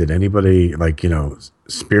woman? Did anybody,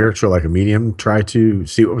 spiritual, like a medium, try to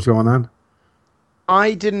see what was going on?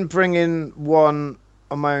 I didn't bring in one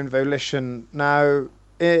on my own volition. Now,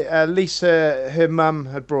 Lisa, her mum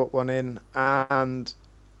had brought one in, and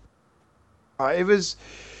it was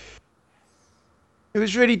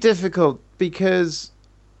really difficult because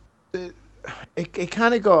it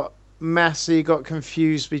kind of got messy, got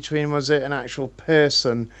confused between, was it an actual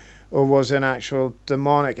person or was it an actual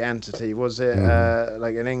demonic entity? Was it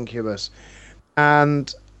like an incubus?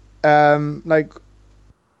 And one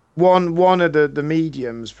of the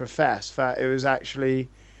mediums professed that it was actually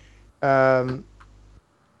the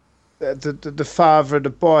father of the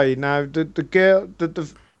boy. Now the girl,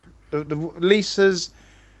 the Lisa's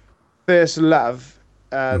first love,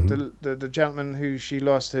 the gentleman who she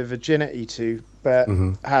lost her virginity to, but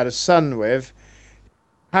had a son with,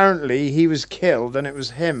 apparently he was killed and it was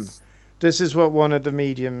him. This is what one of the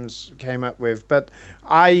mediums came up with, but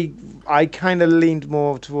I kind of leaned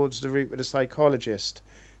more towards the route with a psychologist.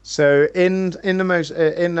 So in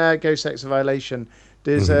Ghost Sex Violation,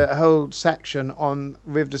 there's a whole section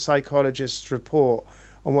with the psychologist's report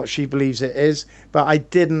on what she believes it is, but I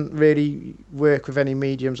didn't really work with any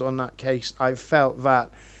mediums on that case. I felt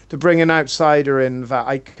that to bring an outsider in that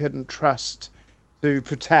I couldn't trust to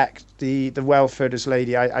protect the welfare of this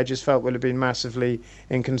lady, I just felt would have been massively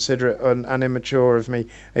inconsiderate and immature of me,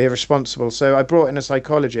 irresponsible. So I brought in a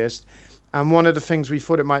psychologist, and one of the things we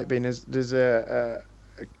thought it might be is there's a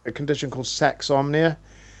condition called sexomnia,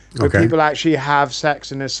 where people actually have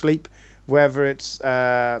sex in their sleep, whether it's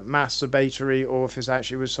masturbatory or if it's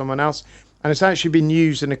actually with someone else. And it's actually been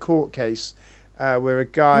used in a court case where a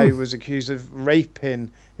guy was accused of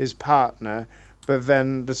raping his partner, but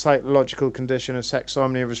then the psychological condition of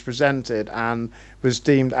sexomnia was presented and was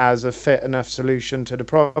deemed as a fit enough solution to the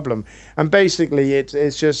problem. And basically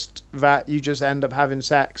it's just that you just end up having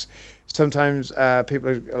sex. Sometimes people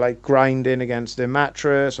are like grinding against their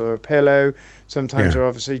mattress or a pillow. Sometimes they're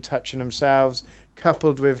obviously touching themselves,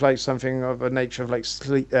 coupled with like something of a nature of like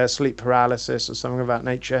sleep paralysis or something of that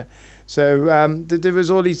nature. So there was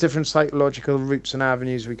all these different psychological routes and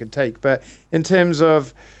avenues we could take. But in terms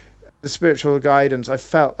of the spiritual guidance, I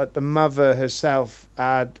felt that the mother herself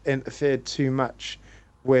had interfered too much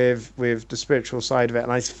with the spiritual side of it,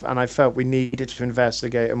 and I felt we needed to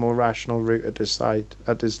investigate a more rational route at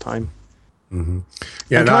this time.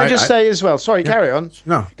 Yeah, and can I just say as well, sorry, carry on.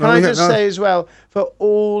 No. Can I just say as well, for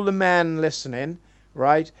all the men listening,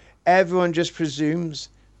 right, everyone just presumes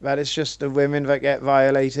that it's just the women that get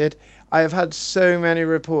violated. I have had so many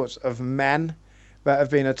reports of men that have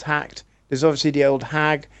been attacked. There's obviously the old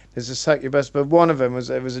hag, there's a succubus, but one of them was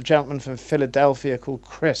a gentleman from Philadelphia called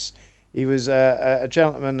Chris. He was a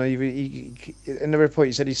gentleman. He in the report,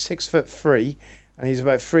 he said he's 6'3" and he's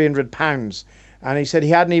about 300 pounds. And he said he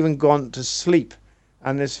hadn't even gone to sleep,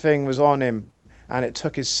 and this thing was on him, and it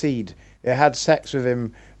took his seed. It had sex with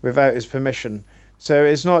him without his permission. So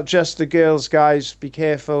it's not just the girls, guys. Be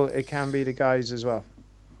careful. It can be the guys as well.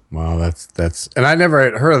 Wow, that's, and I never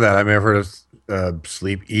had heard of that. I mean, I've heard of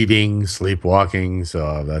sleep eating, sleepwalking.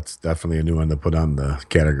 So that's definitely a new one to put on the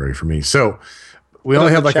category for me. So we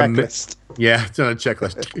only have like checklist. Yeah, it's on a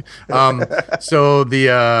checklist. So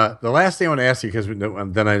the last thing I want to ask you, because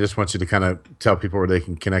then I just want you to kind of tell people where they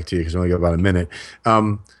can connect to you, because we only got about a minute.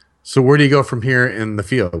 So where do you go from here in the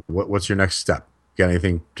field? What's your next step? Got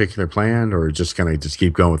anything particular planned, or just kind of just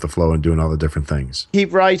keep going with the flow and doing all the different things?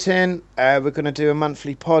 Keep writing. We're going to do a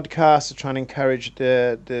monthly podcast to try and encourage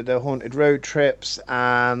the haunted road trips,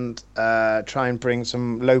 and try and bring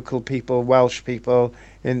some local people, Welsh people,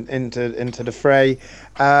 into the fray.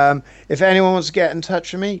 If anyone wants to get in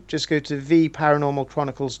touch with me, just go to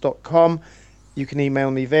theparanormalchronicles.com. You can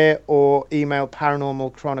email me there, or email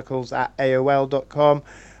paranormalchronicles@aol.com.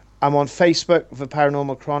 I'm on Facebook for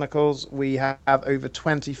Paranormal Chronicles. We have over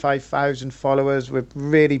 25,000 followers. We're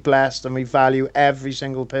really blessed, and we value every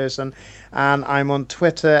single person. And I'm on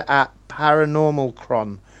Twitter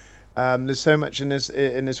 @ParanormalChron. There's so much in this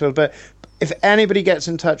world, but if anybody gets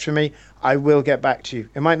in touch with me, I will get back to you.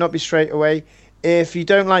 It might not be straight away. If you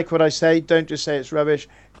don't like what I say, don't just say it's rubbish.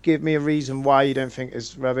 Give me a reason why you don't think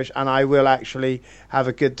it's rubbish, and I will actually have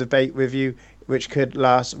a good debate with you, which could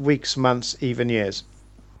last weeks, months, even years.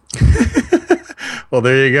 Well,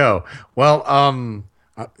 there you go. Well,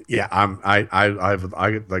 yeah, I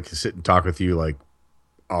like to sit and talk with you like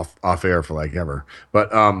off air for like ever.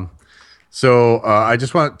 But so I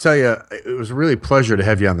just want to tell you, it was a really pleasure to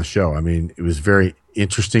have you on the show. I mean, it was very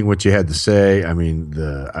interesting what you had to say. I mean,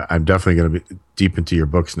 I'm definitely going to be deep into your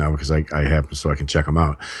books now, because I have them so I can check them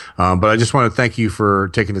out. But I just want to thank you for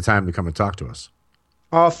taking the time to come and talk to us.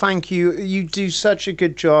 Oh, thank you. You do such a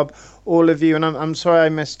good job, all of you. And I'm sorry I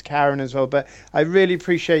missed Karen as well, but I really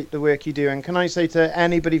appreciate the work you do. And can I say to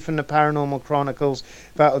anybody from the Paranormal Chronicles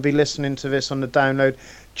that will be listening to this on the download,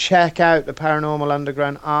 check out the Paranormal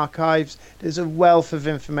Underground archives. There's a wealth of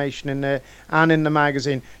information in there and in the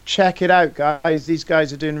magazine. Check it out, guys. These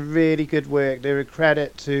guys are doing really good work. They're a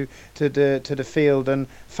credit to the field. And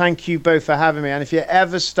thank you both for having me. And if you're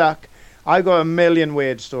ever stuck, I've got a million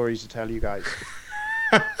weird stories to tell you guys.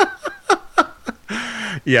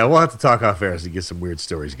 Yeah, we'll have to talk off air to get some weird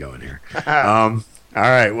stories going here. All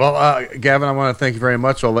right. Well, Gavin, I want to thank you very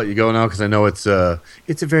much. I'll let you go now, because I know it's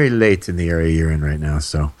very late in the area you're in right now.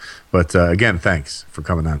 So, but again, thanks for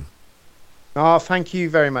coming on. Oh, thank you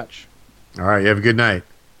very much. All right. You have a good night.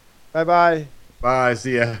 Bye-bye. Bye.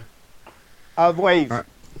 See ya. I'll wave. Right.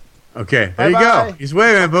 Okay. There Bye-bye. you go. He's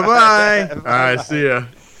waving. Bye-bye. All right. See ya.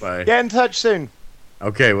 Bye. Get in touch soon.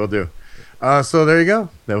 Okay. We'll do. So there you go.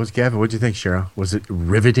 That was Gavin. What did you think, Cheryl? Was it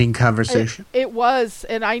riveting conversation? It was,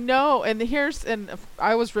 and I know, and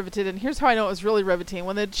I was riveted, and here's how I know it was really riveting.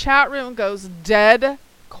 When the chat room goes dead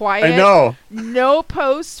quiet, I know, no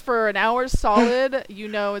posts for an hour solid, you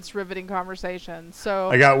know it's riveting conversation. So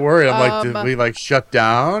I got worried. I'm like, did we like shut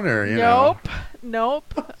down, or Nope.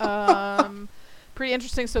 Pretty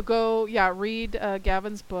interesting. So go, read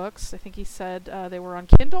Gavin's books. I think he said they were on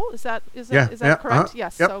Kindle. Is that correct?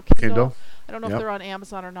 Yes. Yep. So Kindle. I don't know if they're on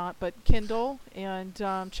Amazon or not, but Kindle, and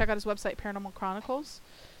check out his website, Paranormal Chronicles.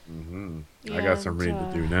 Mm-hmm. I got some reading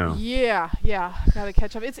to do now. Yeah, got to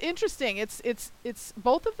catch up. It's interesting. It's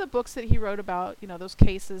both of the books that he wrote about. Those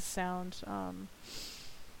cases sound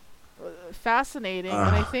fascinating,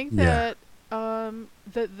 and I think that.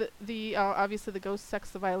 The obviously the Ghost Sex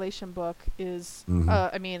the Violation book is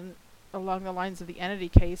I mean, along the lines of the Entity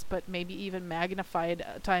case, but maybe even magnified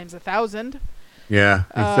times 1,000. Yeah,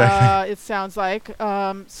 exactly. It sounds like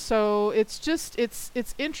so it's just it's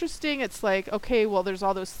interesting. It's like, okay, well, there's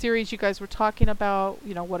all those theories you guys were talking about,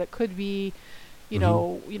 what it could be, you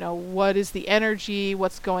know what is the energy,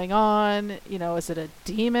 what's going on, is it a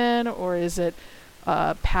demon, or is it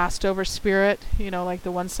passed over spirit, like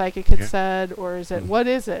the one psychic had said, or is it, what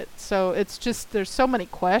is it? So it's just, there's so many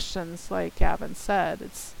questions, like Gavin said.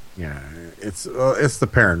 It's the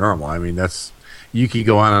paranormal. I mean, you could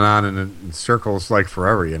go on in circles like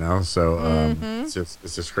forever, so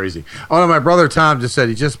it's just crazy. Oh no, my brother Tom just said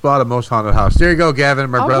he just bought a most haunted house. There you go,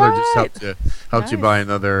 Gavin. My brother just helped you buy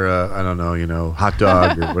another I don't know, hot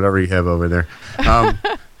dog or whatever you have over there.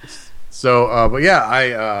 So, but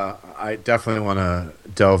yeah, I definitely want to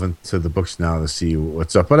delve into the books now to see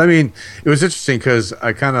what's up. But I mean, it was interesting because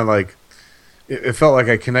I kind of like, it felt like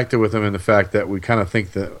I connected with him in the fact that we kind of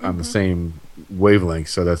think that on the same wavelength.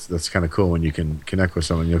 So that's kind of cool when you can connect with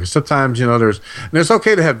someone. Because sometimes it's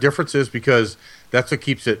okay to have differences, because that's what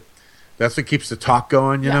keeps the talk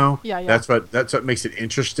going. Yeah. That's what makes it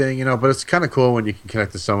interesting. But it's kind of cool when you can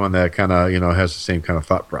connect to someone that kind of has the same kind of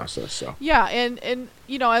thought process. So yeah, and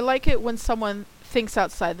I like it when someone thinks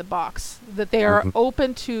outside the box, that they are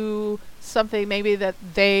open to something maybe that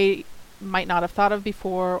they might not have thought of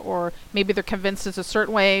before, or maybe they're convinced it's a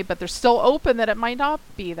certain way, but they're still open that it might not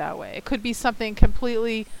be that way. It could be something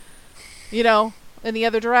completely, in the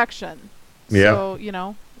other direction. Yeah.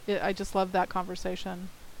 So, I just love that conversation.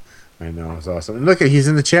 I know, it's awesome. And look, he's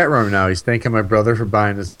in the chat room now. He's thanking my brother for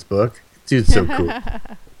buying this book. Dude's so cool.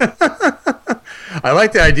 I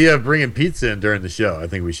like the idea of bringing pizza in during the show. I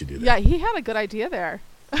think we should do that. Yeah, he had a good idea there.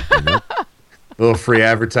 A little free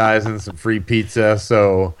advertising, some free pizza.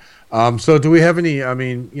 So do we have any,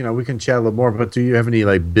 we can chat a little more, but do you have any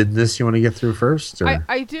business you want to get through first? Or?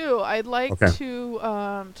 I do. I'd like to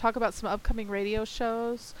talk about some upcoming radio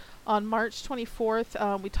shows. On March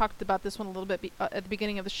 24th, we talked about this one a little bit at the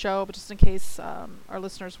beginning of the show, but just in case our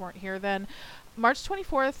listeners weren't here then. March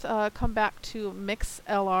 24th, come back to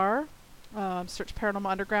MixLR, search Paranormal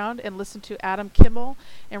Underground, and listen to Adam Kimball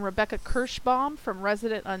and Rebecca Kirschbaum from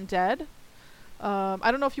Resident Undead.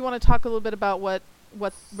 I don't know if you want to talk a little bit about what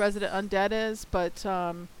Resident Undead is, but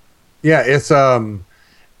yeah, it's a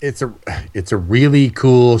really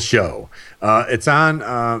cool show. It's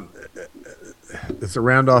on. It's a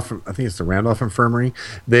Randolph. I think it's the Randolph Infirmary.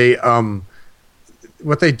 They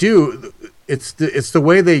what they do. It's the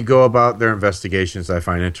way they go about their investigations I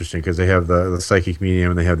find interesting, because they have the psychic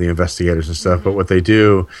medium and they have the investigators and stuff. But what they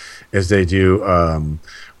do is they do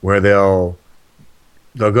where they'll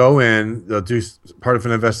go in, they'll do part of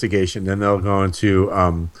an investigation, then they'll go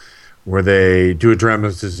into where they do a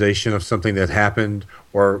dramatization of something that happened,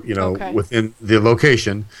 or within the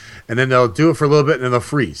location, and then they'll do it for a little bit and then they'll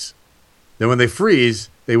freeze. Then when they freeze,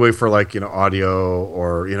 they wait for audio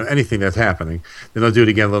or anything that's happening. Then they'll do it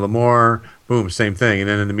again a little more. Boom, same thing. And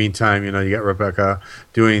then in the meantime, you got Rebecca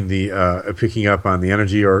doing the picking up on the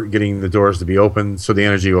energy or getting the doors to be open so the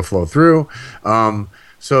energy will flow through.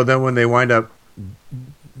 So then when they wind up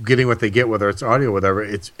getting what they get, whether it's audio or whatever,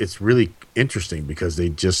 it's really interesting, because they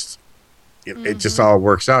just it just all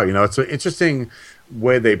works out. It's an interesting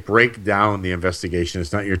way they break down the investigation.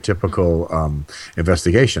 It's not your typical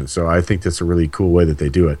investigation. So I think that's a really cool way that they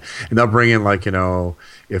do it. And they'll bring in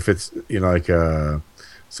if it's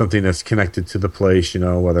something that's connected to the place,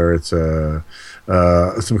 whether it's some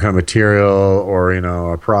kind of material or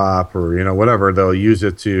a prop or whatever, they'll use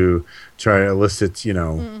it to try to elicit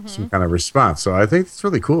some kind of response. So I think it's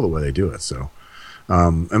really cool the way they do it. So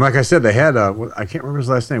and like I said, they had I can't remember his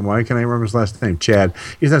last name. Why can't I remember his last name? Chad.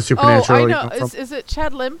 He's not Supernatural. Oh, I know. Is it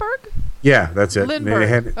Chad Lindbergh? Yeah, that's it.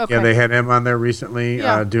 Lindbergh. They had him on there recently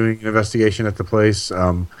doing an investigation at the place.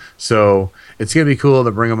 So it's gonna be cool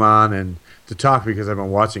to bring him on and to talk, because I've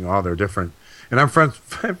been watching all their different, and I'm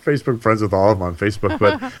Facebook friends with all of them on Facebook,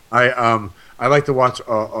 but I like to watch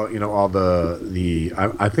all the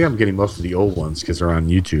I think I'm getting most of the old ones because they're on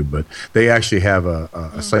YouTube, but they actually have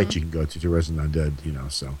a site you can go to Resident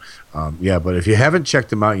Undead, so but if you haven't checked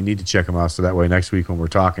them out, you need to check them out, so that way next week when we're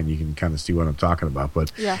talking, you can kind of see what I'm talking about.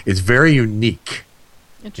 But it's very unique.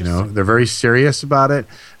 They're very serious about it.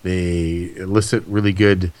 They elicit really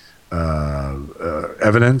good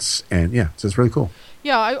evidence, and so it's really cool.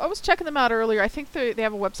 Yeah, I was checking them out earlier. I think they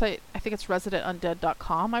have a website. I think it's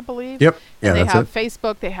residentundead.com, I believe. Yep. And they have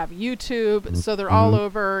Facebook. They have YouTube. So they're all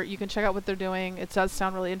over. You can check out what they're doing. It does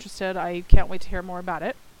sound really interesting. I can't wait to hear more about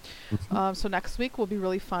it. So next week will be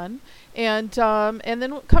really fun. And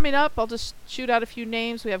then coming up, I'll just shoot out a few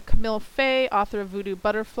names. We have Camille Fay, author of Voodoo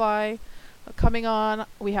Butterfly. Coming on,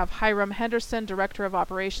 we have Hiram Henderson, Director of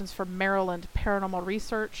Operations for Maryland Paranormal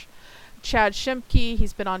Research. Chad Shimke,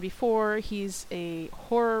 he's been on before. He's a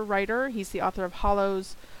horror writer. He's the author of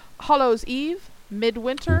Hollow's Eve,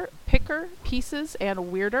 Midwinter, Picker, Pieces,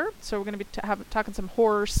 and Weirder. So we're going to be talking some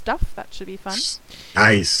horror stuff. That should be fun.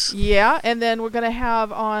 Nice. Yeah, and then we're going to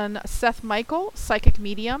have on Seth Michael, Psychic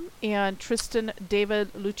Medium, and Tristan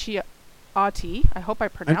David Luciati. I hope I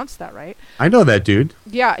pronounced that right. I know that dude.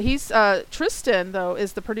 Yeah, he's Tristan, though,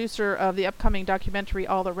 is the producer of the upcoming documentary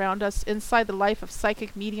All Around Us, Inside the Life of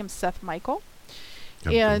Psychic Medium Seth Michael.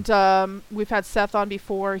 And we've had Seth on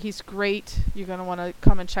before. He's great. You're going to want to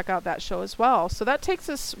come and check out that show as well. So that takes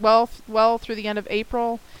us well through the end of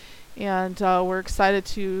April, and we're excited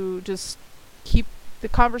to just keep the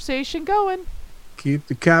conversation going. Keep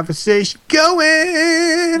the conversation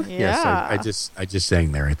going. Yeah. Yes, I just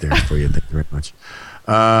sang there right there for you. Thank you very much.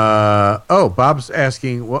 Bob's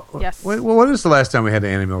asking, what is the last time we had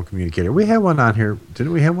an animal communicator? We had one on here.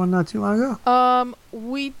 Didn't we have one not too long ago?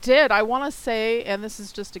 We did. I want to say, and this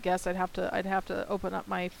is just a guess. I'd have to open up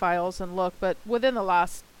my files and look, but within the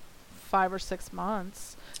last 5 or 6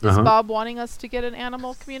 months. Is Bob wanting us to get an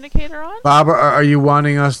animal communicator on? Bob, are you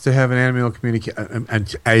wanting us to have an animal communicator? You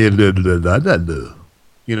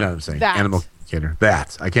know what I'm saying? That. Animal communicator.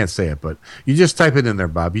 That. I can't say it, but you just type it in there,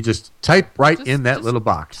 Bob. You just type in that little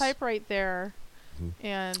box. Type right there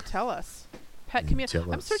and tell us. Pet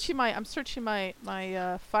communicator. I'm searching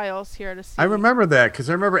my files here to see. I remember that because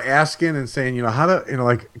I remember asking and saying, how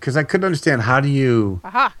to, because I couldn't understand how do you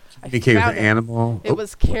communicate with an animal. It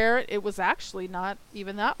was Karen. It was actually not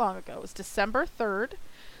even that long ago. It was December 3rd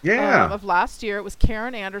of last year. It was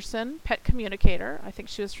Karen Anderson, pet communicator. I think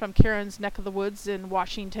she was from Karen's neck of the woods in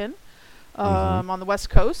Washington, on the West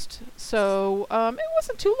Coast. So it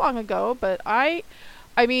wasn't too long ago, but I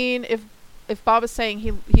mean, if Bob is saying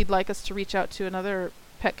he'd like us to reach out to another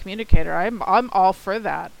pet communicator, I'm all for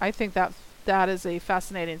that. I think that is a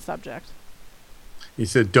fascinating subject. He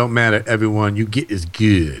said, "Don't matter, everyone you get is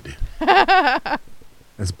good."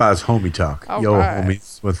 That's Bob's homie talk. All Yo, right.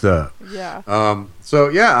 homies, what's up? Yeah. So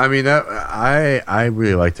yeah, I mean, I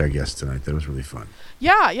really liked our guest tonight. That was really fun.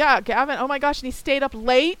 Yeah, Gavin. Oh my gosh, and he stayed up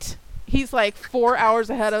late. He's like 4 hours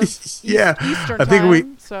ahead of Eastern I think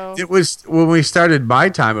time. So it was when we started my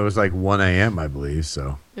time. It was like 1 a.m. I believe.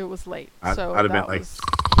 So it was late. I'd So have that been was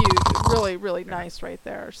huge. Really, really nice right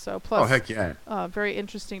there. So plus, heck yeah. Very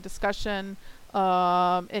interesting discussion.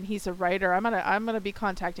 And he's a writer. I'm gonna be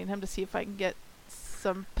contacting him to see if I can get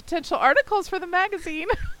some potential articles for the magazine.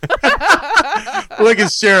 Look at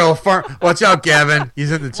Cheryl. Watch out, Gavin.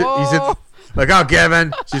 He's in the. Look out,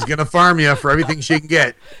 Gavin. She's gonna farm you for everything she can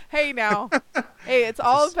get. Hey now, it's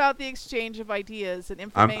all about the exchange of ideas and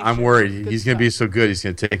information. I'm worried. He's gonna be so good. He's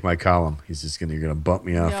gonna take my column. He's just gonna bump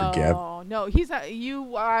me off for Gavin. No, he's not. You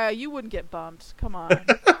wouldn't get bumped. Come on.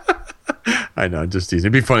 I know, just teasing.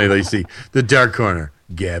 It'd be funny though. You see the dark corner,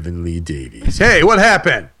 Gavin Lee Davies. Hey, what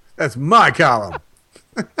happened? That's my column.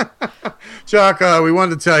 Chuck, we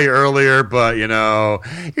wanted to tell you earlier, but you're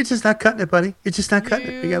just not cutting it, buddy. You're just not cutting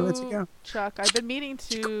it. We gotta let you go. Chuck, I've been meaning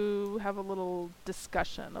to have a little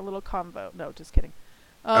discussion, a little convo. No, just kidding.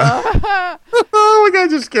 Oh my God,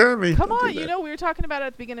 just scared me. Come on, we were talking about it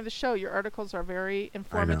at the beginning of the show. Your articles are very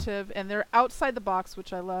informative, and they're outside the box,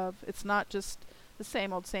 which I love. It's not just the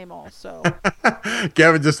same old. So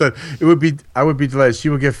Gavin just said I would be delighted. She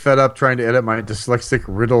would get fed up trying to edit my dyslexic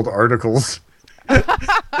riddled articles.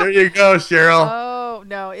 There you go, Cheryl. Oh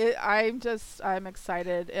no, I'm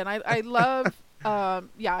excited, and I love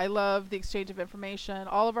I love the exchange of information.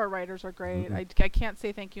 All of our writers are great. I can't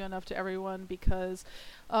say thank you enough to everyone because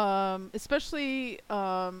especially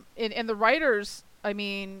in the writers, I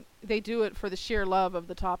mean, they do it for the sheer love of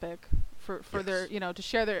the topic, for their to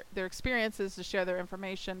share their experiences, to share their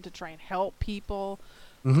information, to try and help people.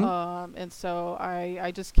 And so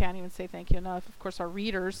I just can't even say thank you enough. Of course, our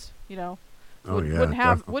readers, wouldn't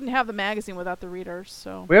have the magazine without the readers.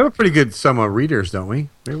 So we have a pretty good sum of readers, don't we?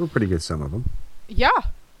 We have a pretty good sum of them. Yeah,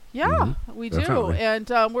 we definitely. do. And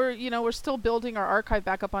we're still building our archive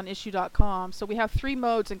back up on issue.com. So we have 3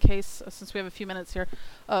 modes in case, since we have a few minutes here,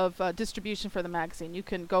 of distribution for the magazine. You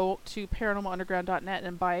can go to paranormalunderground.net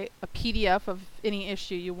and buy a PDF of any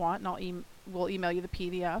issue you want, and we'll email you the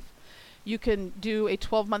PDF. You can do a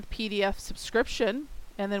 12-month PDF subscription,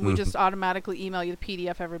 and then we just automatically email you the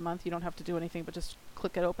PDF every month. You don't have to do anything but just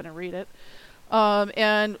click it open and read it.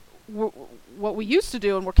 And what we used to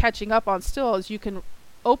do, and we're catching up on still, is you can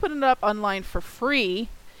open it up online for free.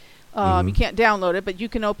 You can't download it, but you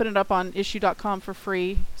can open it up on issue.com for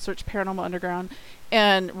free. Search Paranormal Underground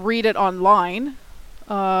and read it online.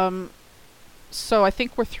 So I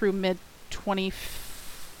think we're through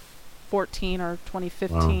mid-2014 or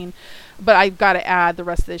 2015. Wow. But I've got to add the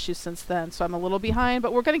rest of the issues since then, so I'm a little behind.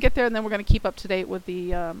 But we're going to get there, and then we're going to keep up to date with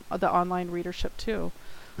the online readership too.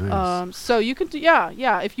 Nice. So you can do,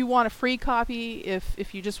 if you want a free copy,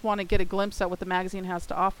 if you just want to get a glimpse at what the magazine has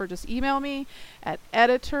to offer, just email me at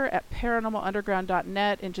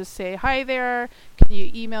editor@paranormalunderground.net and just say, hi there, can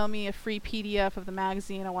you email me a free PDF of the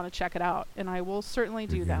magazine? I want to check it out, and I will certainly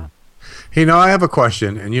do that. Hey, I have a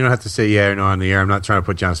question, and you don't have to say yeah or no on the air. I'm not trying to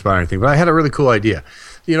put you on the spot or anything, but I had a really cool idea.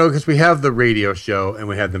 Because we have the radio show and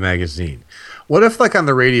we have the magazine. What if, like on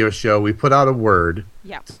the radio show, we put out a word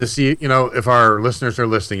to see, if our listeners are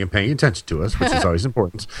listening and paying attention to us, which is always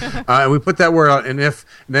important, and we put that word out, and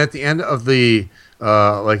at the end of the,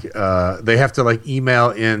 they have to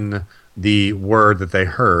email in the word that they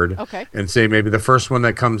heard, and say maybe the first one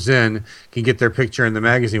that comes in can get their picture in the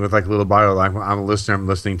magazine with a little bio, like, I'm a listener, I'm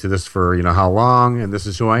listening to this for how long, and this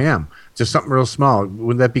is who I am. just something real small.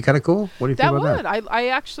 Wouldn't that be kind of cool? What do you think about that? I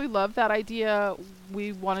actually love that idea.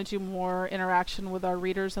 We want to do more interaction with our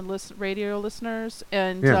readers and radio listeners,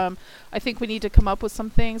 and I think we need to come up with some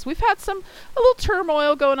things. We've had a little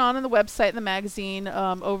turmoil going on in the website and the magazine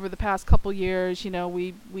over the past couple years. You know,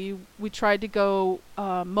 we tried to go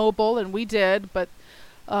mobile, and we did, but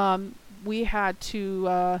we had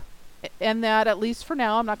to end that, at least for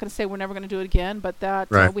now. I'm not going to say we're never going to do it again, but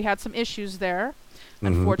that we had some issues there,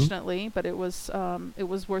 unfortunately. But it was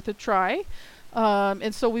worth a try.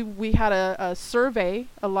 And so we had a survey,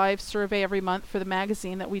 a live survey every month for the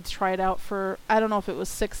magazine that we'd tried out for, I don't know if it was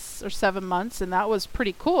 6 or 7 months, and that was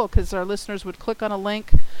pretty cool because our listeners would click on a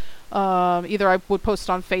link. Either I would post it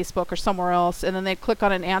on Facebook or somewhere else, and then they'd click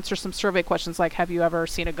on it and answer some survey questions like, have you ever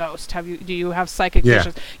seen a ghost? Do you have psychic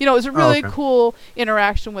visions? You know, it was a really cool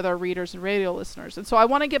interaction with our readers and radio listeners. And so I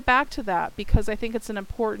want to get back to that because I think it's an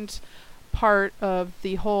important part of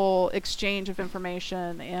the whole exchange of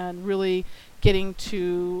information and really getting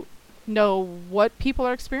to know what people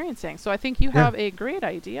are experiencing. So I think you have a great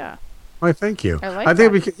idea. Well, thank you. I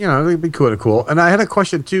think it'd be cool. And I had a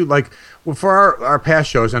question too. Like, for our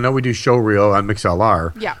past shows, I know we do show reel on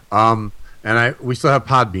MixLR. Yeah. And we still have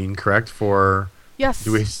Podbean, correct? For yes,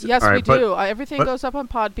 we do. Everything goes up on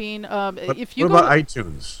Podbean. If you what about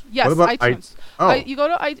iTunes? Yes, what about iTunes. You go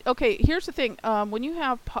to okay. Here's the thing. When you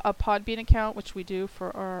have a Podbean account, which we do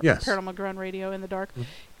for our Paranormal Underground Radio in the Dark,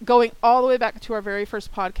 going all the way back to our very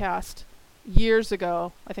first podcast years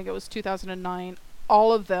ago, I think it was 2009.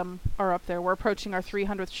 All of them are up there. We're approaching our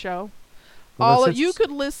 300th show. You could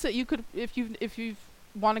listen. You could if you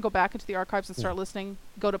want to go back into the archives and start listening.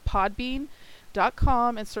 Go to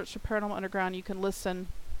Podbean.com and search for Paranormal Underground. You can listen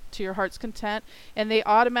to your heart's content, and they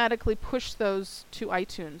automatically push those to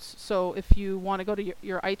iTunes. So if you want to go to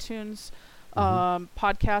your iTunes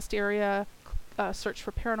podcast area, search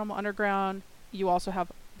for Paranormal Underground. You also have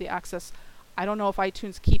the access. I don't know if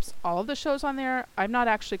iTunes keeps all of the shows on there. I'm not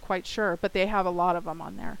actually quite sure, but they have a lot of them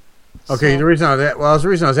on there. Okay, the reason I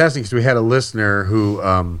was asking because we had a listener who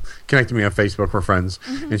connected me on Facebook. We're friends,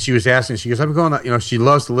 and she was asking. She goes, "I'm going. She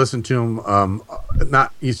loves to listen to them.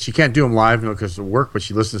 She can't do them live, because of work, but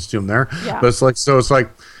she listens to them there. Yeah. But it's like,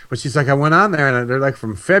 but she's like, I went on there and they're like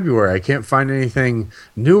from February. I can't find anything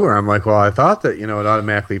newer. I'm like, well, I thought that it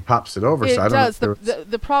automatically pops it over. It so I does. don't know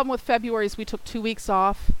The problem with February is we took 2 weeks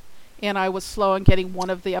off. And I was slow in getting one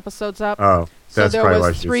of the episodes up. Oh, so there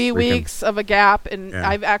was 3 weeks of a gap, and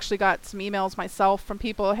I've actually got some emails myself from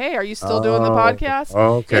people. Hey, are you still doing the podcast?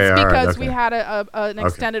 Okay, it's because we had an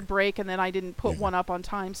extended break, and then I didn't put one up on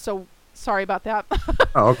time. So sorry about that.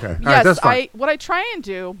 Oh, okay. Yes, that's fine. what I try and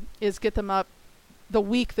do is get them up the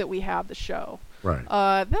week that we have the show. Right.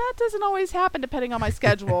 That doesn't always happen depending on my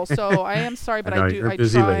schedule. So I am sorry, but I try.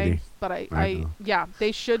 Lady. But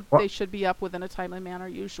they should be up within a timely manner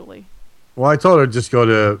usually. Well, I told her just go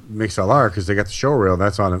to MixLR because they got the show reel.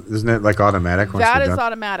 That's on. Isn't it like automatic? That is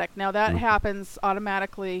automatic. Now that happens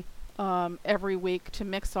automatically every week to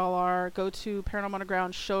MixLR. Go to Paranormal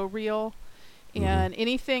Underground show reel, and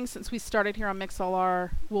anything since we started here on MixLR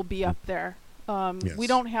will be up there. We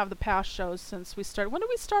don't have the past shows since we started. When did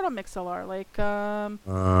we start on MixLR? I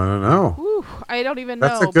don't know. I don't even know.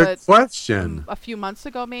 That's a good question. A few months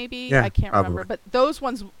ago, maybe. Yeah, I can't probably. remember. But those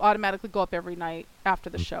ones automatically go up every night after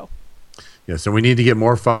the show. Yeah, so we need to get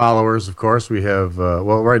more followers. Of course, we have.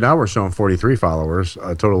 Right now we're showing 43 followers.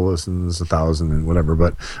 Total listens 1,000 and whatever.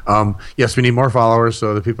 But yes, we need more followers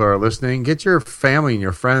so the people are listening. Get your family and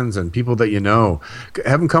your friends and people that you know.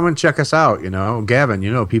 Have them come and check us out.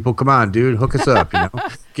 Gavin. People, come on, dude, hook us up.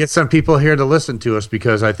 Get some people here to listen to us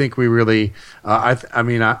because I think we really. I'm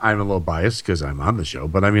a little biased because I'm on the show,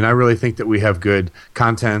 but I really think that we have good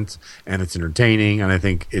content and it's entertaining and I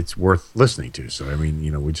think it's worth listening to. So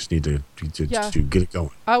we just need to get it going.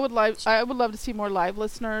 I would love to see more live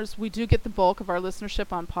listeners. We do get the bulk of our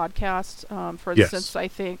listenership on podcasts, for instance, I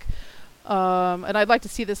think. And I'd like to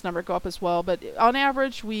see this number go up as well. But on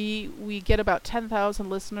average, we get about 10,000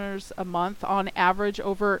 listeners a month on average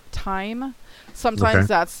over time. Sometimes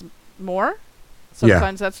that's more.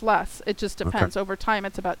 Sometimes that's less. It just depends. Over time,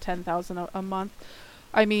 it's about 10,000 a month.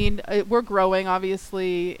 We're growing,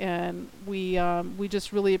 obviously, and we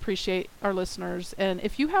just really appreciate our listeners. And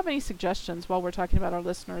if you have any suggestions while we're talking about our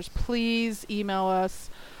listeners, please email us.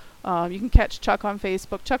 You can catch Chuck on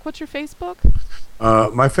Facebook. Chuck, what's your Facebook?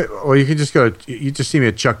 You can just you just see me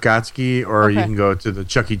at Chuck Gotsky, or you can go to the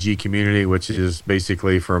Chucky G community, which is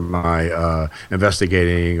basically for my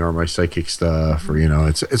investigating or my psychic stuff, or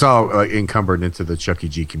it's all encumbered into the Chucky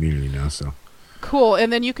G community now. So. Cool.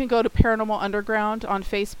 And then you can go to Paranormal Underground on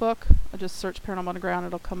Facebook. Just search Paranormal Underground.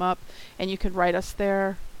 It'll come up. And you can write us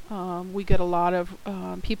there. We get a lot of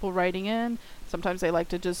people writing in. Sometimes they like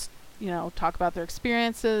to just, talk about their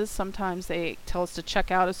experiences. Sometimes they tell us to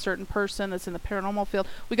check out a certain person that's in the paranormal field.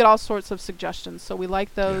 We get all sorts of suggestions, so we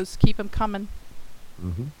like those. Yeah. Keep them coming.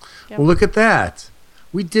 Mm-hmm. Yep. Well, look at that.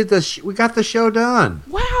 We did we got the show done.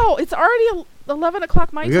 Wow, it's already 11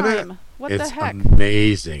 o'clock my time. What the heck? It's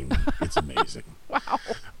amazing. It's amazing. Wow.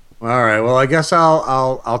 All right. Well, I guess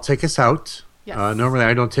I'll take us out. Yes. Normally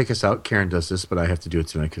I don't take us out. Karen does this, but I have to do it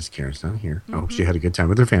tonight because Karen's not here. Mm-hmm. Oh, she had a good time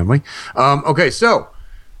with her family. Okay, so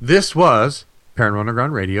this was Paranormal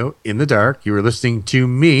Underground Radio in the dark. You were listening to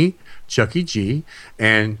me, Chucky G,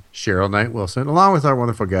 and Cheryl Knight Wilson, along with our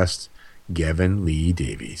wonderful guest, Gavin Lee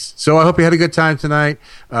Davies. So I hope you had a good time tonight.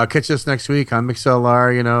 Catch us next week on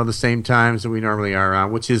MixLR, the same times that we normally are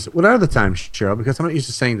on, which is, what are the times, Cheryl? Because I'm not used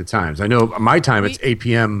to saying the times. I know my time, it's 8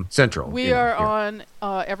 p.m. Central. We are on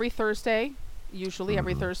every Thursday, usually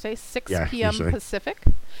every Thursday, 6 p.m. Usually. Pacific,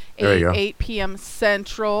 There you go. 8 p.m.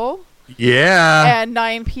 Central, and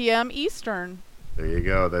 9 p.m. Eastern. There you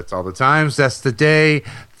go. That's all the times. That's the day.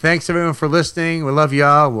 Thanks, everyone, for listening. We love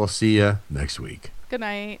y'all. We'll see you next week. Good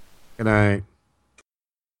night. Good night.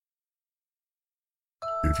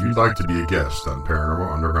 If you'd like to be a guest on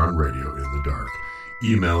Paranormal Underground Radio in the dark,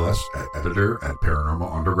 email us at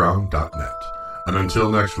editor@paranormalunderground.net. And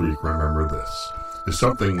until next week, remember this. If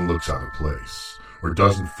something looks out of place or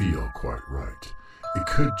doesn't feel quite right, it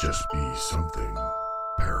could just be something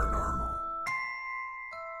paranormal.